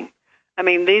soccer team. I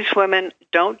mean, these women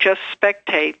don't just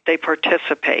spectate, they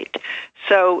participate.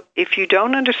 So if you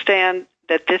don't understand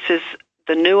that this is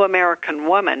the new American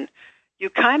woman, you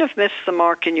kind of miss the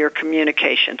mark in your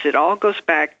communications. It all goes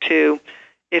back to,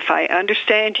 if I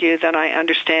understand you, then I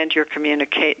understand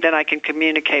then I can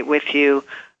communicate with you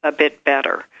a bit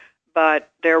better. But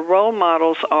their role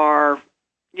models are,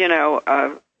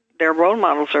 their role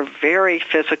models are very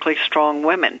physically strong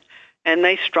women, and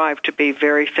they strive to be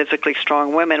very physically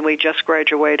strong women. We just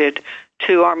graduated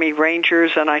 2 Army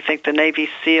Rangers, and I think the Navy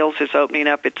SEALs is opening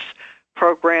up its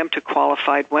program to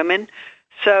qualified women.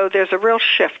 So there's a real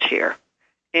shift here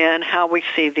in how we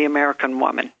see the American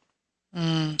woman.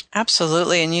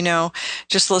 Absolutely. And,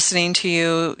 just listening to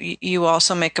you, you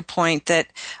also make a point that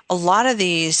a lot of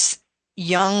these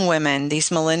young women, these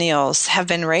millennials, have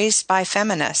been raised by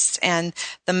feminists, and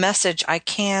the message, I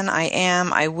can, I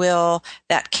am, I will,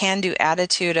 that can-do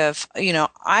attitude of,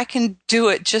 I can do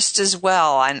it just as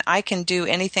well, and I can do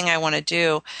anything I want to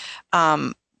do,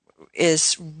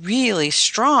 is really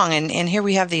strong. And here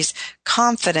we have these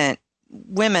confident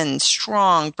women,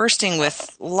 strong, bursting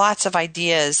with lots of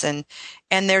ideas, and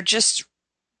they're just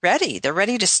ready. They're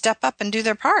ready to step up and do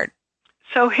their part.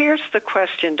 So here's the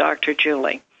question, Dr.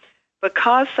 Julie.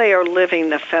 Because they are living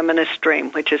the feminist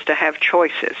dream, which is to have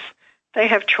choices, they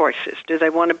have choices. Do they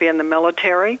want to be in the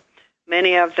military?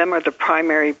 Many of them are the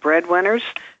primary breadwinners.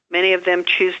 Many of them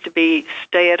choose to be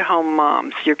stay-at-home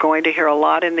moms. You're going to hear a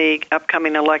lot in the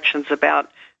upcoming elections about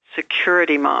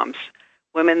security moms,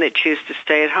 women that choose to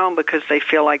stay at home because they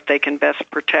feel like they can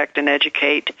best protect and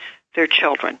educate their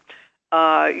children.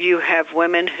 You have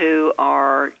women who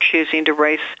are choosing to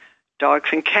raise dogs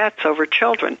and cats over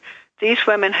children. These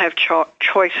women have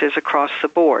choices across the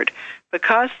board.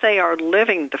 Because they are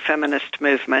living the feminist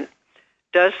movement,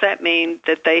 does that mean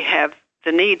that they have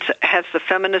the needs? Has the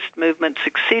feminist movement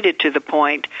succeeded to the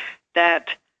point that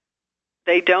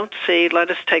they don't see,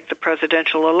 let us take the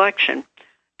presidential election,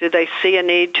 do they see a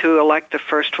need to elect the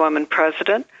first woman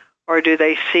president, or do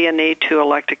they see a need to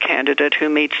elect a candidate who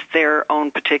meets their own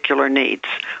particular needs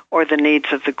or the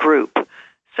needs of the group?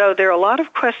 So there are a lot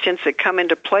of questions that come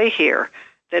into play here,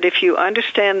 that if you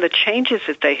understand the changes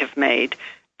that they have made,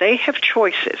 they have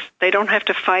choices. They don't have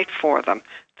to fight for them.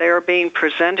 They are being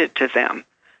presented to them.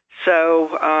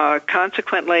 So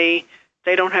consequently,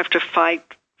 they don't have to fight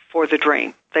for the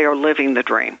dream. They are living the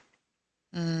dream.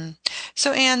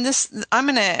 So, Anne, I'm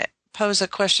going to pose a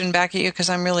question back at you because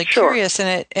I'm really curious,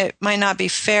 and it might not be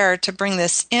fair to bring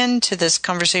this into this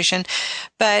conversation,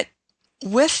 but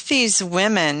with these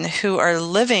women who are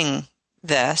living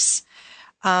this,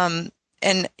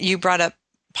 and you brought up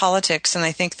politics, and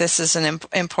I think this is an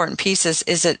important piece.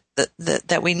 Is it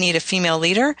that we need a female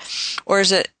leader, or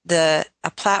is it a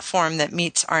platform that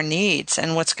meets our needs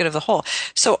and what's good of the whole?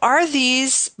 So are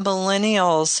these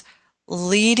millennials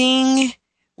leading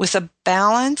with a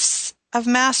balance of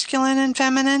masculine and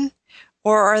feminine,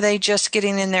 or are they just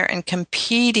getting in there and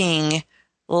competing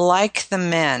like the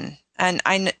men? And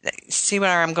I see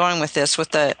where I'm going with this,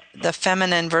 with the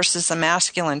feminine versus the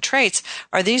masculine traits.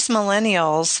 Are these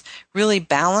millennials really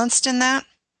balanced in that?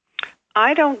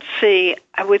 I don't see,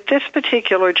 with this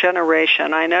particular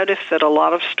generation, I notice that a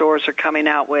lot of stores are coming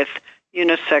out with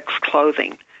unisex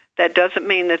clothing. That doesn't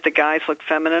mean that the guys look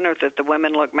feminine or that the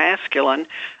women look masculine.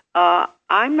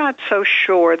 I'm not so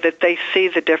sure that they see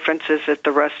the differences that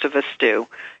the rest of us do.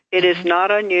 It is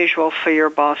not unusual for your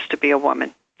boss to be a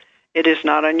woman. It is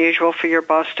not unusual for your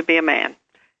boss to be a man.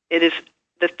 It is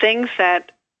the things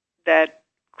that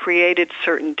created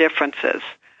certain differences.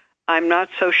 I'm not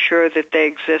so sure that they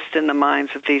exist in the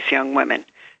minds of these young women,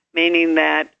 meaning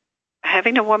that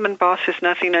having a woman boss is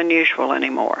nothing unusual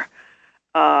anymore.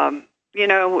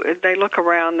 They look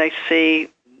around, they see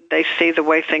the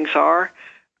way things are.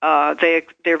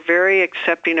 They're very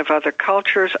accepting of other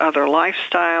cultures, other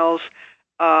lifestyles.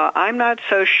 I'm not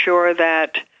so sure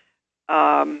that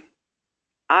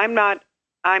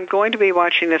I'm going to be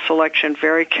watching this election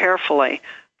very carefully,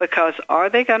 because are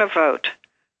they going to vote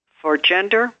for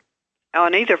gender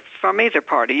from either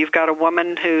party? You've got a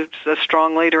woman who's a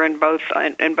strong leader in both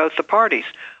the parties.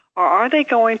 Or are they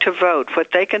going to vote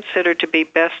what they consider to be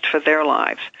best for their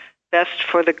lives, best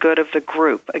for the good of the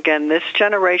group? Again, this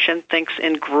generation thinks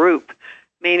in group,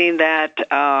 meaning that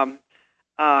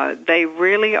they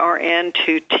really are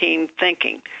into team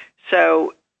thinking.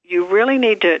 So you really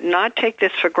need to not take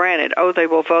this for granted. Oh, they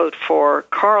will vote for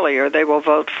Carly or they will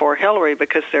vote for Hillary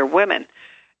because they're women.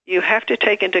 You have to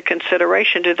take into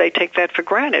consideration, do they take that for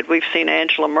granted? We've seen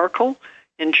Angela Merkel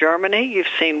in Germany. You've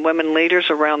seen women leaders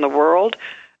around the world.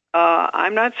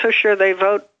 I'm not so sure they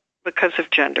vote because of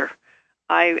gender.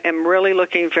 I am really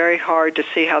looking very hard to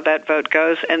see how that vote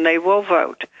goes, and they will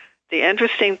vote. The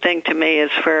interesting thing to me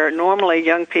is where normally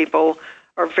young people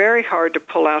are very hard to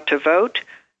pull out to vote,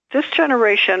 this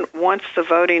generation wants the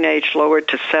voting age lowered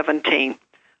to 17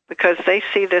 because they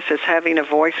see this as having a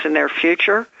voice in their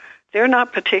future. They're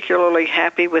not particularly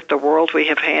happy with the world we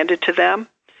have handed to them,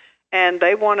 and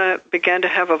they want to begin to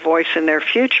have a voice in their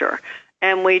future.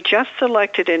 And we just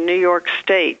elected in New York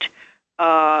State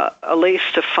Elise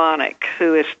Stefanik,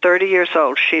 who is 30 years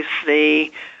old. She's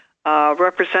the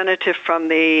representative from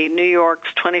the New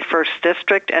York's 21st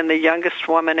District and the youngest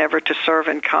woman ever to serve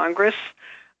in Congress.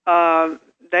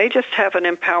 They just have an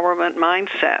empowerment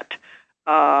mindset.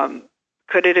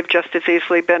 Could it have just as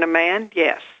easily been a man?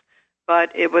 Yes.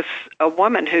 But it was a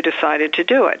woman who decided to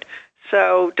do it.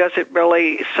 So does it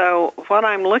really? So what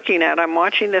I'm looking at, I'm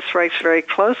watching this race very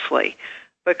closely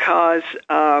because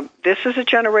this is a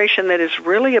generation that is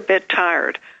really a bit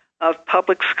tired of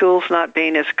public schools not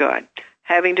being as good,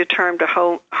 having to turn to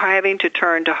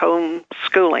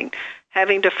homeschooling,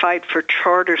 having to fight for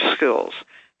charter schools,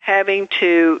 having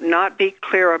to not be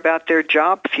clear about their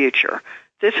job future.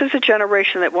 This is a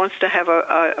generation that wants to have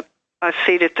a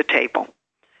seat at the table.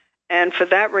 And for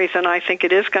that reason, I think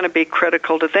it is going to be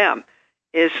critical to them.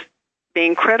 Is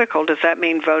being critical, does that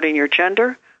mean voting your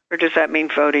gender, or does that mean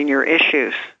voting your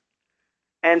issues?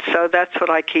 And so that's what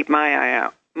I keep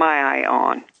my eye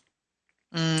on.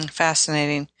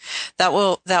 Fascinating. That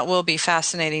will be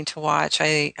fascinating to watch.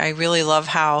 I really love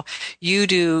how you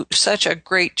do such a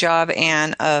great job,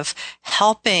 Anne, of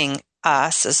helping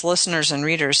us as listeners and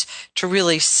readers to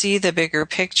really see the bigger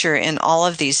picture in all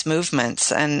of these movements,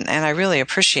 and I really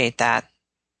appreciate that.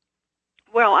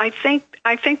 Well, I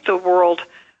think the world,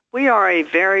 we are a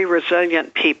very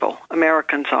resilient people.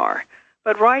 Americans are,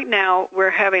 but right now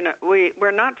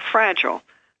we're not fragile,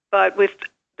 but with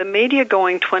the media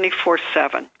going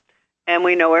 24/7, and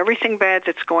we know everything bad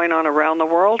that's going on around the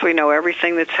world. We know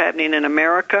everything that's happening in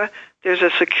America. There's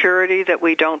a security that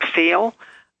we don't feel.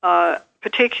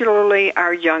 Particularly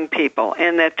our young people,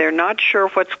 and that they're not sure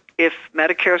if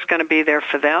Medicare is going to be there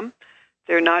for them.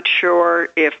 They're not sure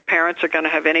if parents are going to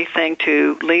have anything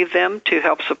to leave them to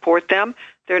help support them.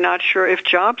 They're not sure if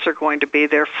jobs are going to be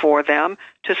there for them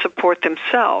to support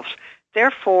themselves.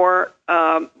 Therefore,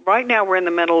 right now we're in the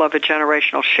middle of a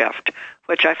generational shift,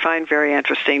 which I find very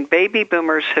interesting. Baby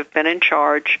boomers have been in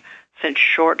charge since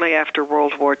shortly after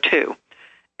World War II.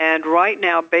 And right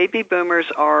now, baby boomers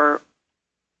are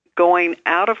going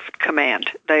out of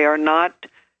command. They are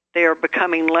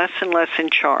becoming less and less in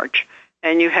charge.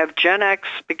 And you have Gen X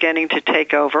beginning to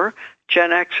take over.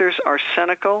 Gen Xers are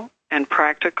cynical and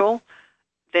practical.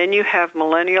 Then you have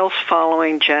millennials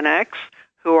following Gen X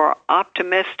who are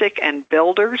optimistic and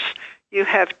builders. You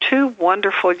have two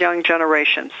wonderful young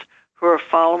generations who are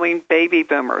following baby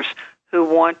boomers who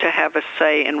want to have a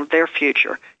say in their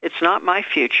future. It's not my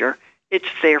future, it's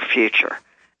their future.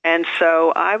 And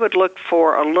so I would look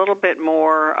for a little bit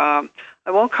more, I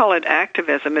won't call it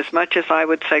activism as much as I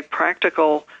would say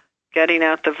practical getting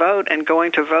out the vote and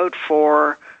going to vote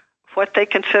for what they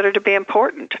consider to be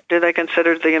important. Do they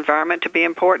consider the environment to be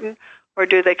important, or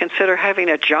do they consider having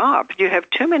a job? You have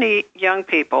too many young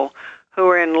people who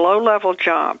are in low-level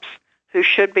jobs who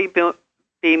should be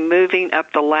moving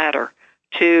up the ladder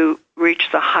to reach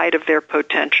the height of their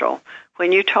potential.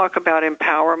 When you talk about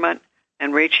empowerment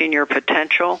and reaching your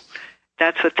potential,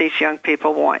 that's what these young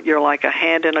people want. You're like a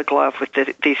hand in a glove with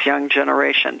these young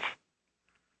generations.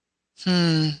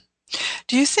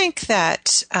 Do you think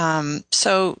that,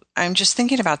 so I'm just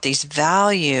thinking about these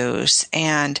values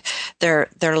and their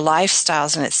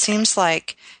lifestyles, and it seems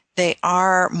like they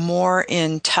are more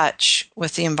in touch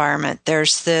with the environment.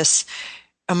 There's this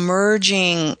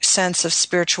emerging sense of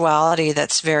spirituality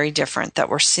that's very different that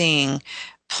we're seeing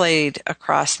played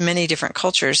across many different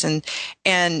cultures.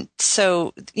 And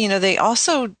so, they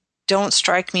also don't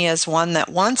strike me as one that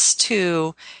wants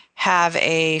to have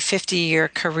a 50-year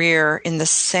career in the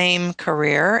same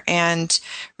career and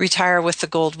retire with the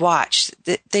gold watch.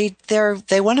 They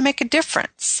want to make a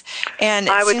difference. And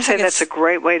I would say that's a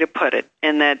great way to put it,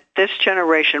 in that this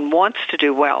generation wants to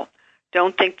do well.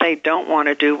 Don't think they don't want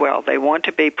to do well. They want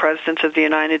to be presidents of the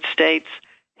United States,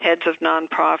 heads of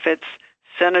nonprofits,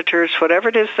 senators, whatever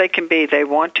it is they can be, they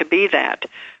want to be that.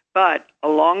 But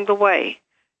along the way,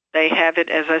 they have it,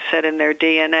 as I said, in their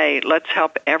DNA. Let's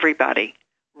help everybody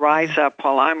rise up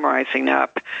while I'm rising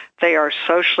up. They are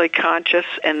socially conscious,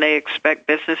 and they expect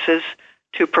businesses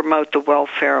to promote the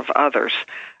welfare of others.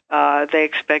 They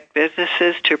expect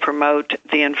businesses to promote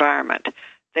the environment.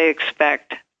 They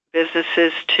expect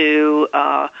businesses to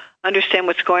understand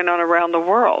what's going on around the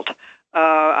world.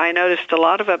 I noticed a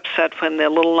lot of upset when the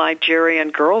little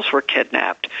Nigerian girls were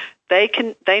kidnapped.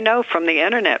 They know from the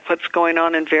internet what's going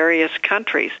on in various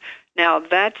countries. Now,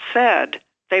 that said,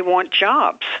 they want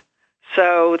jobs.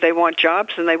 So they want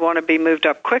jobs, and they want to be moved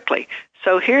up quickly.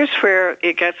 So here's where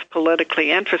it gets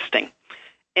politically interesting,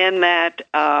 in that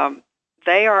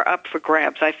they are up for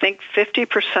grabs. I think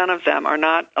 50% of them are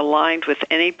not aligned with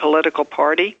any political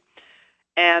party.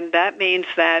 And that means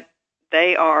that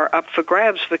they are up for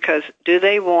grabs because do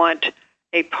they want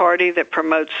a party that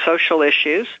promotes social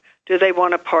issues? Do they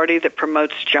want a party that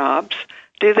promotes jobs?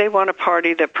 Do they want a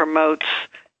party that promotes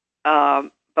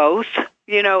both?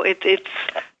 You know, it's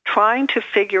trying to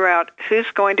figure out who's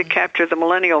going to capture the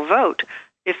millennial vote.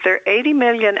 If there are 80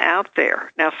 million out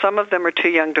there, now some of them are too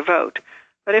young to vote,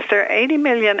 but if there are 80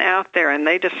 million out there and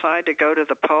they decide to go to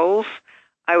the polls,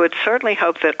 I would certainly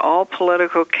hope that all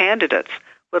political candidates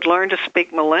would learn to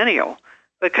speak millennial,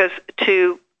 because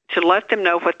to let them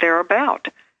know what they're about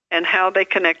and how they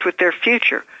connect with their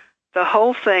future. The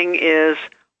whole thing is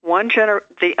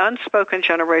the unspoken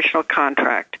generational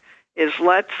contract is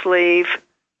let's leave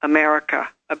America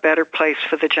a better place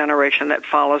for the generation that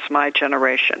follows my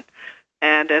generation.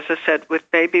 And as I said, with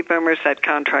baby boomers, that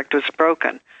contract was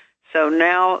broken. So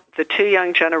now the two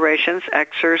young generations,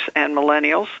 Xers and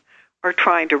millennials, are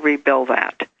trying to rebuild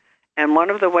that. And one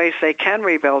of the ways they can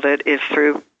rebuild it is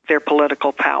through their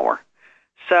political power.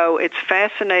 So it's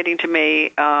fascinating to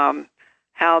me how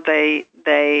they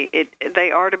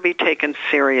are to be taken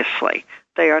seriously.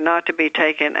 They are not to be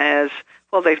taken as,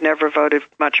 well, they've never voted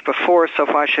much before, so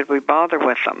why should we bother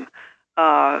with them?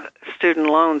 Student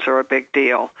loans are a big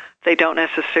deal. They don't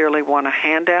necessarily want a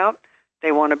handout.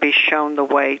 They want to be shown the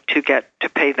way to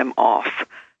pay them off.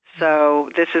 So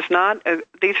these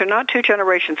are not two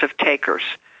generations of takers.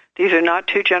 These are not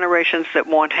two generations that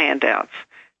want handouts.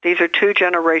 These are two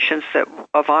generations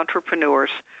of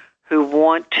entrepreneurs who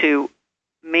want to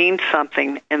mean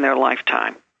something in their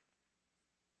lifetime.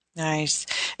 Nice.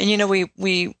 And, you know,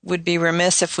 we would be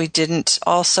remiss if we didn't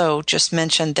also just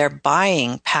mention their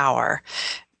buying power,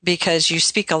 because you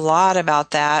speak a lot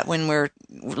about that when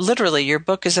literally your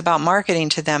book is about marketing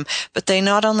to them, but they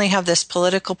not only have this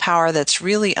political power that's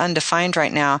really undefined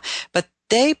right now, but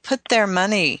they put their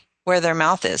money where their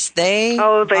mouth is. They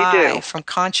buy do. From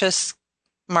conscious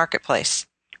marketplace.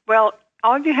 Well,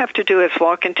 all you have to do is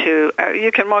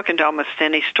you can walk into almost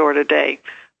any store today,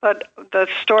 but the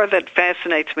store that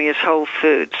fascinates me is Whole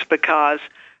Foods, because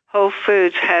Whole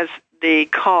Foods has the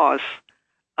cause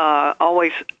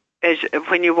always,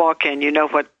 when you walk in, you know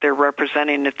what they're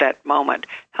representing at that moment,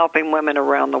 helping women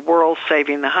around the world,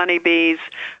 saving the honeybees,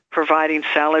 providing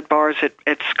salad bars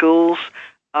at schools.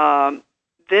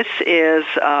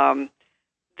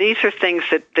 These are things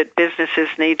that businesses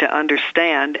need to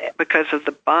understand because of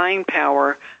the buying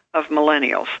power of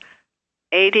millennials.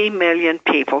 80 million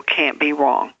people can't be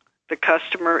wrong. The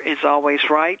customer is always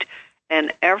right,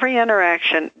 and every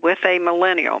interaction with a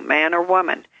millennial, man or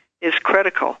woman, is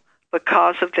critical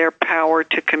because of their power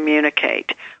to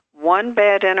communicate. One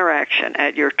bad interaction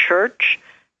at your church,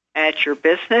 at your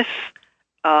business,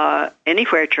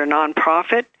 anywhere at your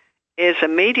nonprofit, is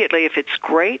immediately, if it's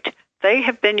great, they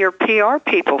have been your PR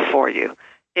people for you.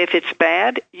 If it's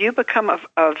bad, you become a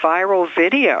viral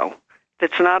video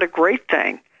that's not a great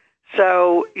thing.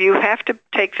 So you have to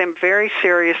take them very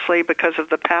seriously because of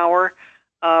the power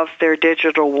of their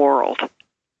digital world.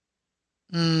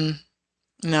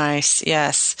 Nice,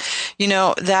 yes. You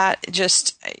know, that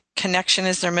just, connection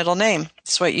is their middle name.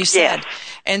 That's what you said. Yes.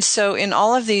 And so in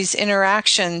all of these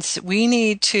interactions, we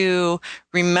need to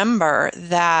remember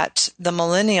that the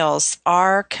millennials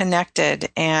are connected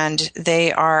and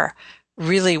they are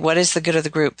really, what is the good of the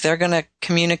group? They're going to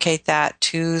communicate that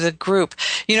to the group.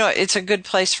 You know, it's a good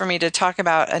place for me to talk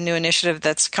about a new initiative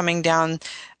that's coming down.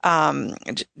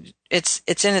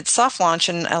 It's in its soft launch,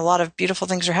 and a lot of beautiful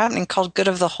things are happening, called Good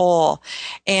of the Whole.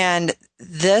 And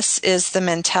this is the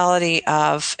mentality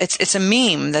of, it's a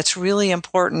meme that's really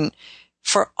important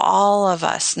for all of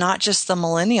us, not just the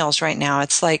millennials right now.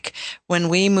 It's like when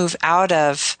we move out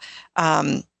of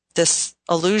this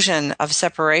illusion of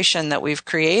separation that we've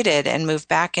created and move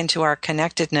back into our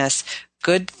connectedness,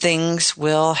 good things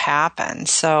will happen.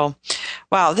 So,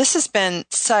 wow, this has been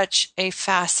such a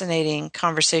fascinating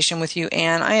conversation with you,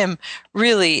 Anne. I am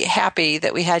really happy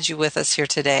that we had you with us here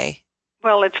today.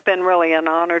 Well, it's been really an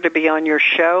honor to be on your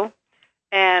show,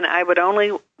 and I would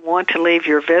only want to leave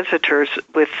your visitors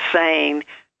with saying,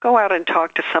 go out and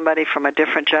talk to somebody from a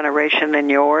different generation than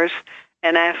yours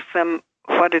and ask them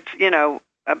what it's,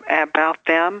 about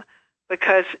them,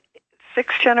 because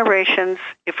 6 generations,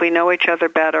 if we know each other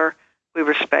better, we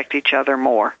respect each other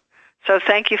more. So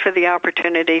thank you for the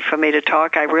opportunity for me to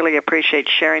talk. I really appreciate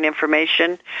sharing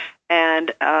information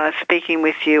and speaking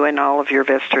with you and all of your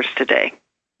visitors today.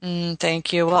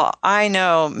 Thank you. Well, I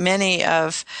know many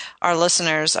of our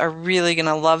listeners are really going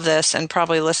to love this and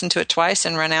probably listen to it twice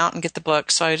and run out and get the book.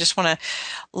 So I just want to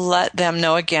let them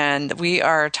know again that we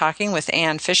are talking with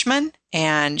Ann Fishman,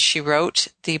 and she wrote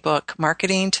the book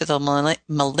Marketing to the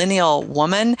Millennial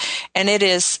Woman. And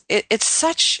it's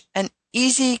such an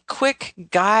easy, quick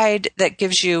guide that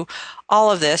gives you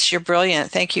all of this. You're brilliant.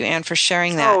 Thank you, Ann, for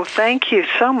sharing that. Oh, thank you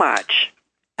so much.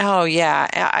 Oh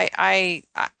yeah,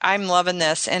 I'm loving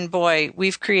this, and boy,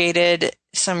 we've created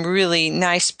some really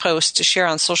nice posts to share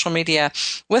on social media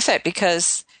with it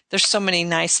because there's so many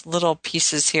nice little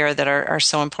pieces here that are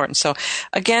so important. So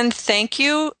again, thank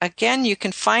you. Again, you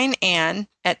can find Ann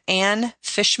at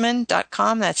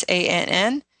AnnFishman.com. That's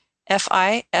AnnFishman,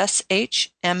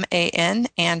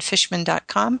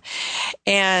 AnnFishman.com.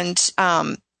 And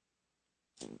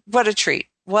what a treat.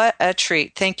 What a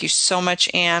treat. Thank you so much,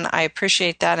 Ann. I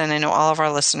appreciate that, and I know all of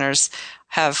our listeners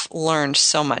have learned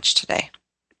so much today.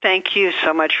 Thank you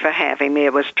so much for having me.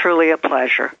 It was truly a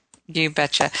pleasure. You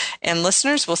betcha. And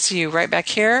listeners, we'll see you right back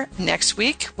here next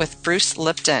week with Bruce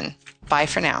Lipton. Bye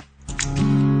for now.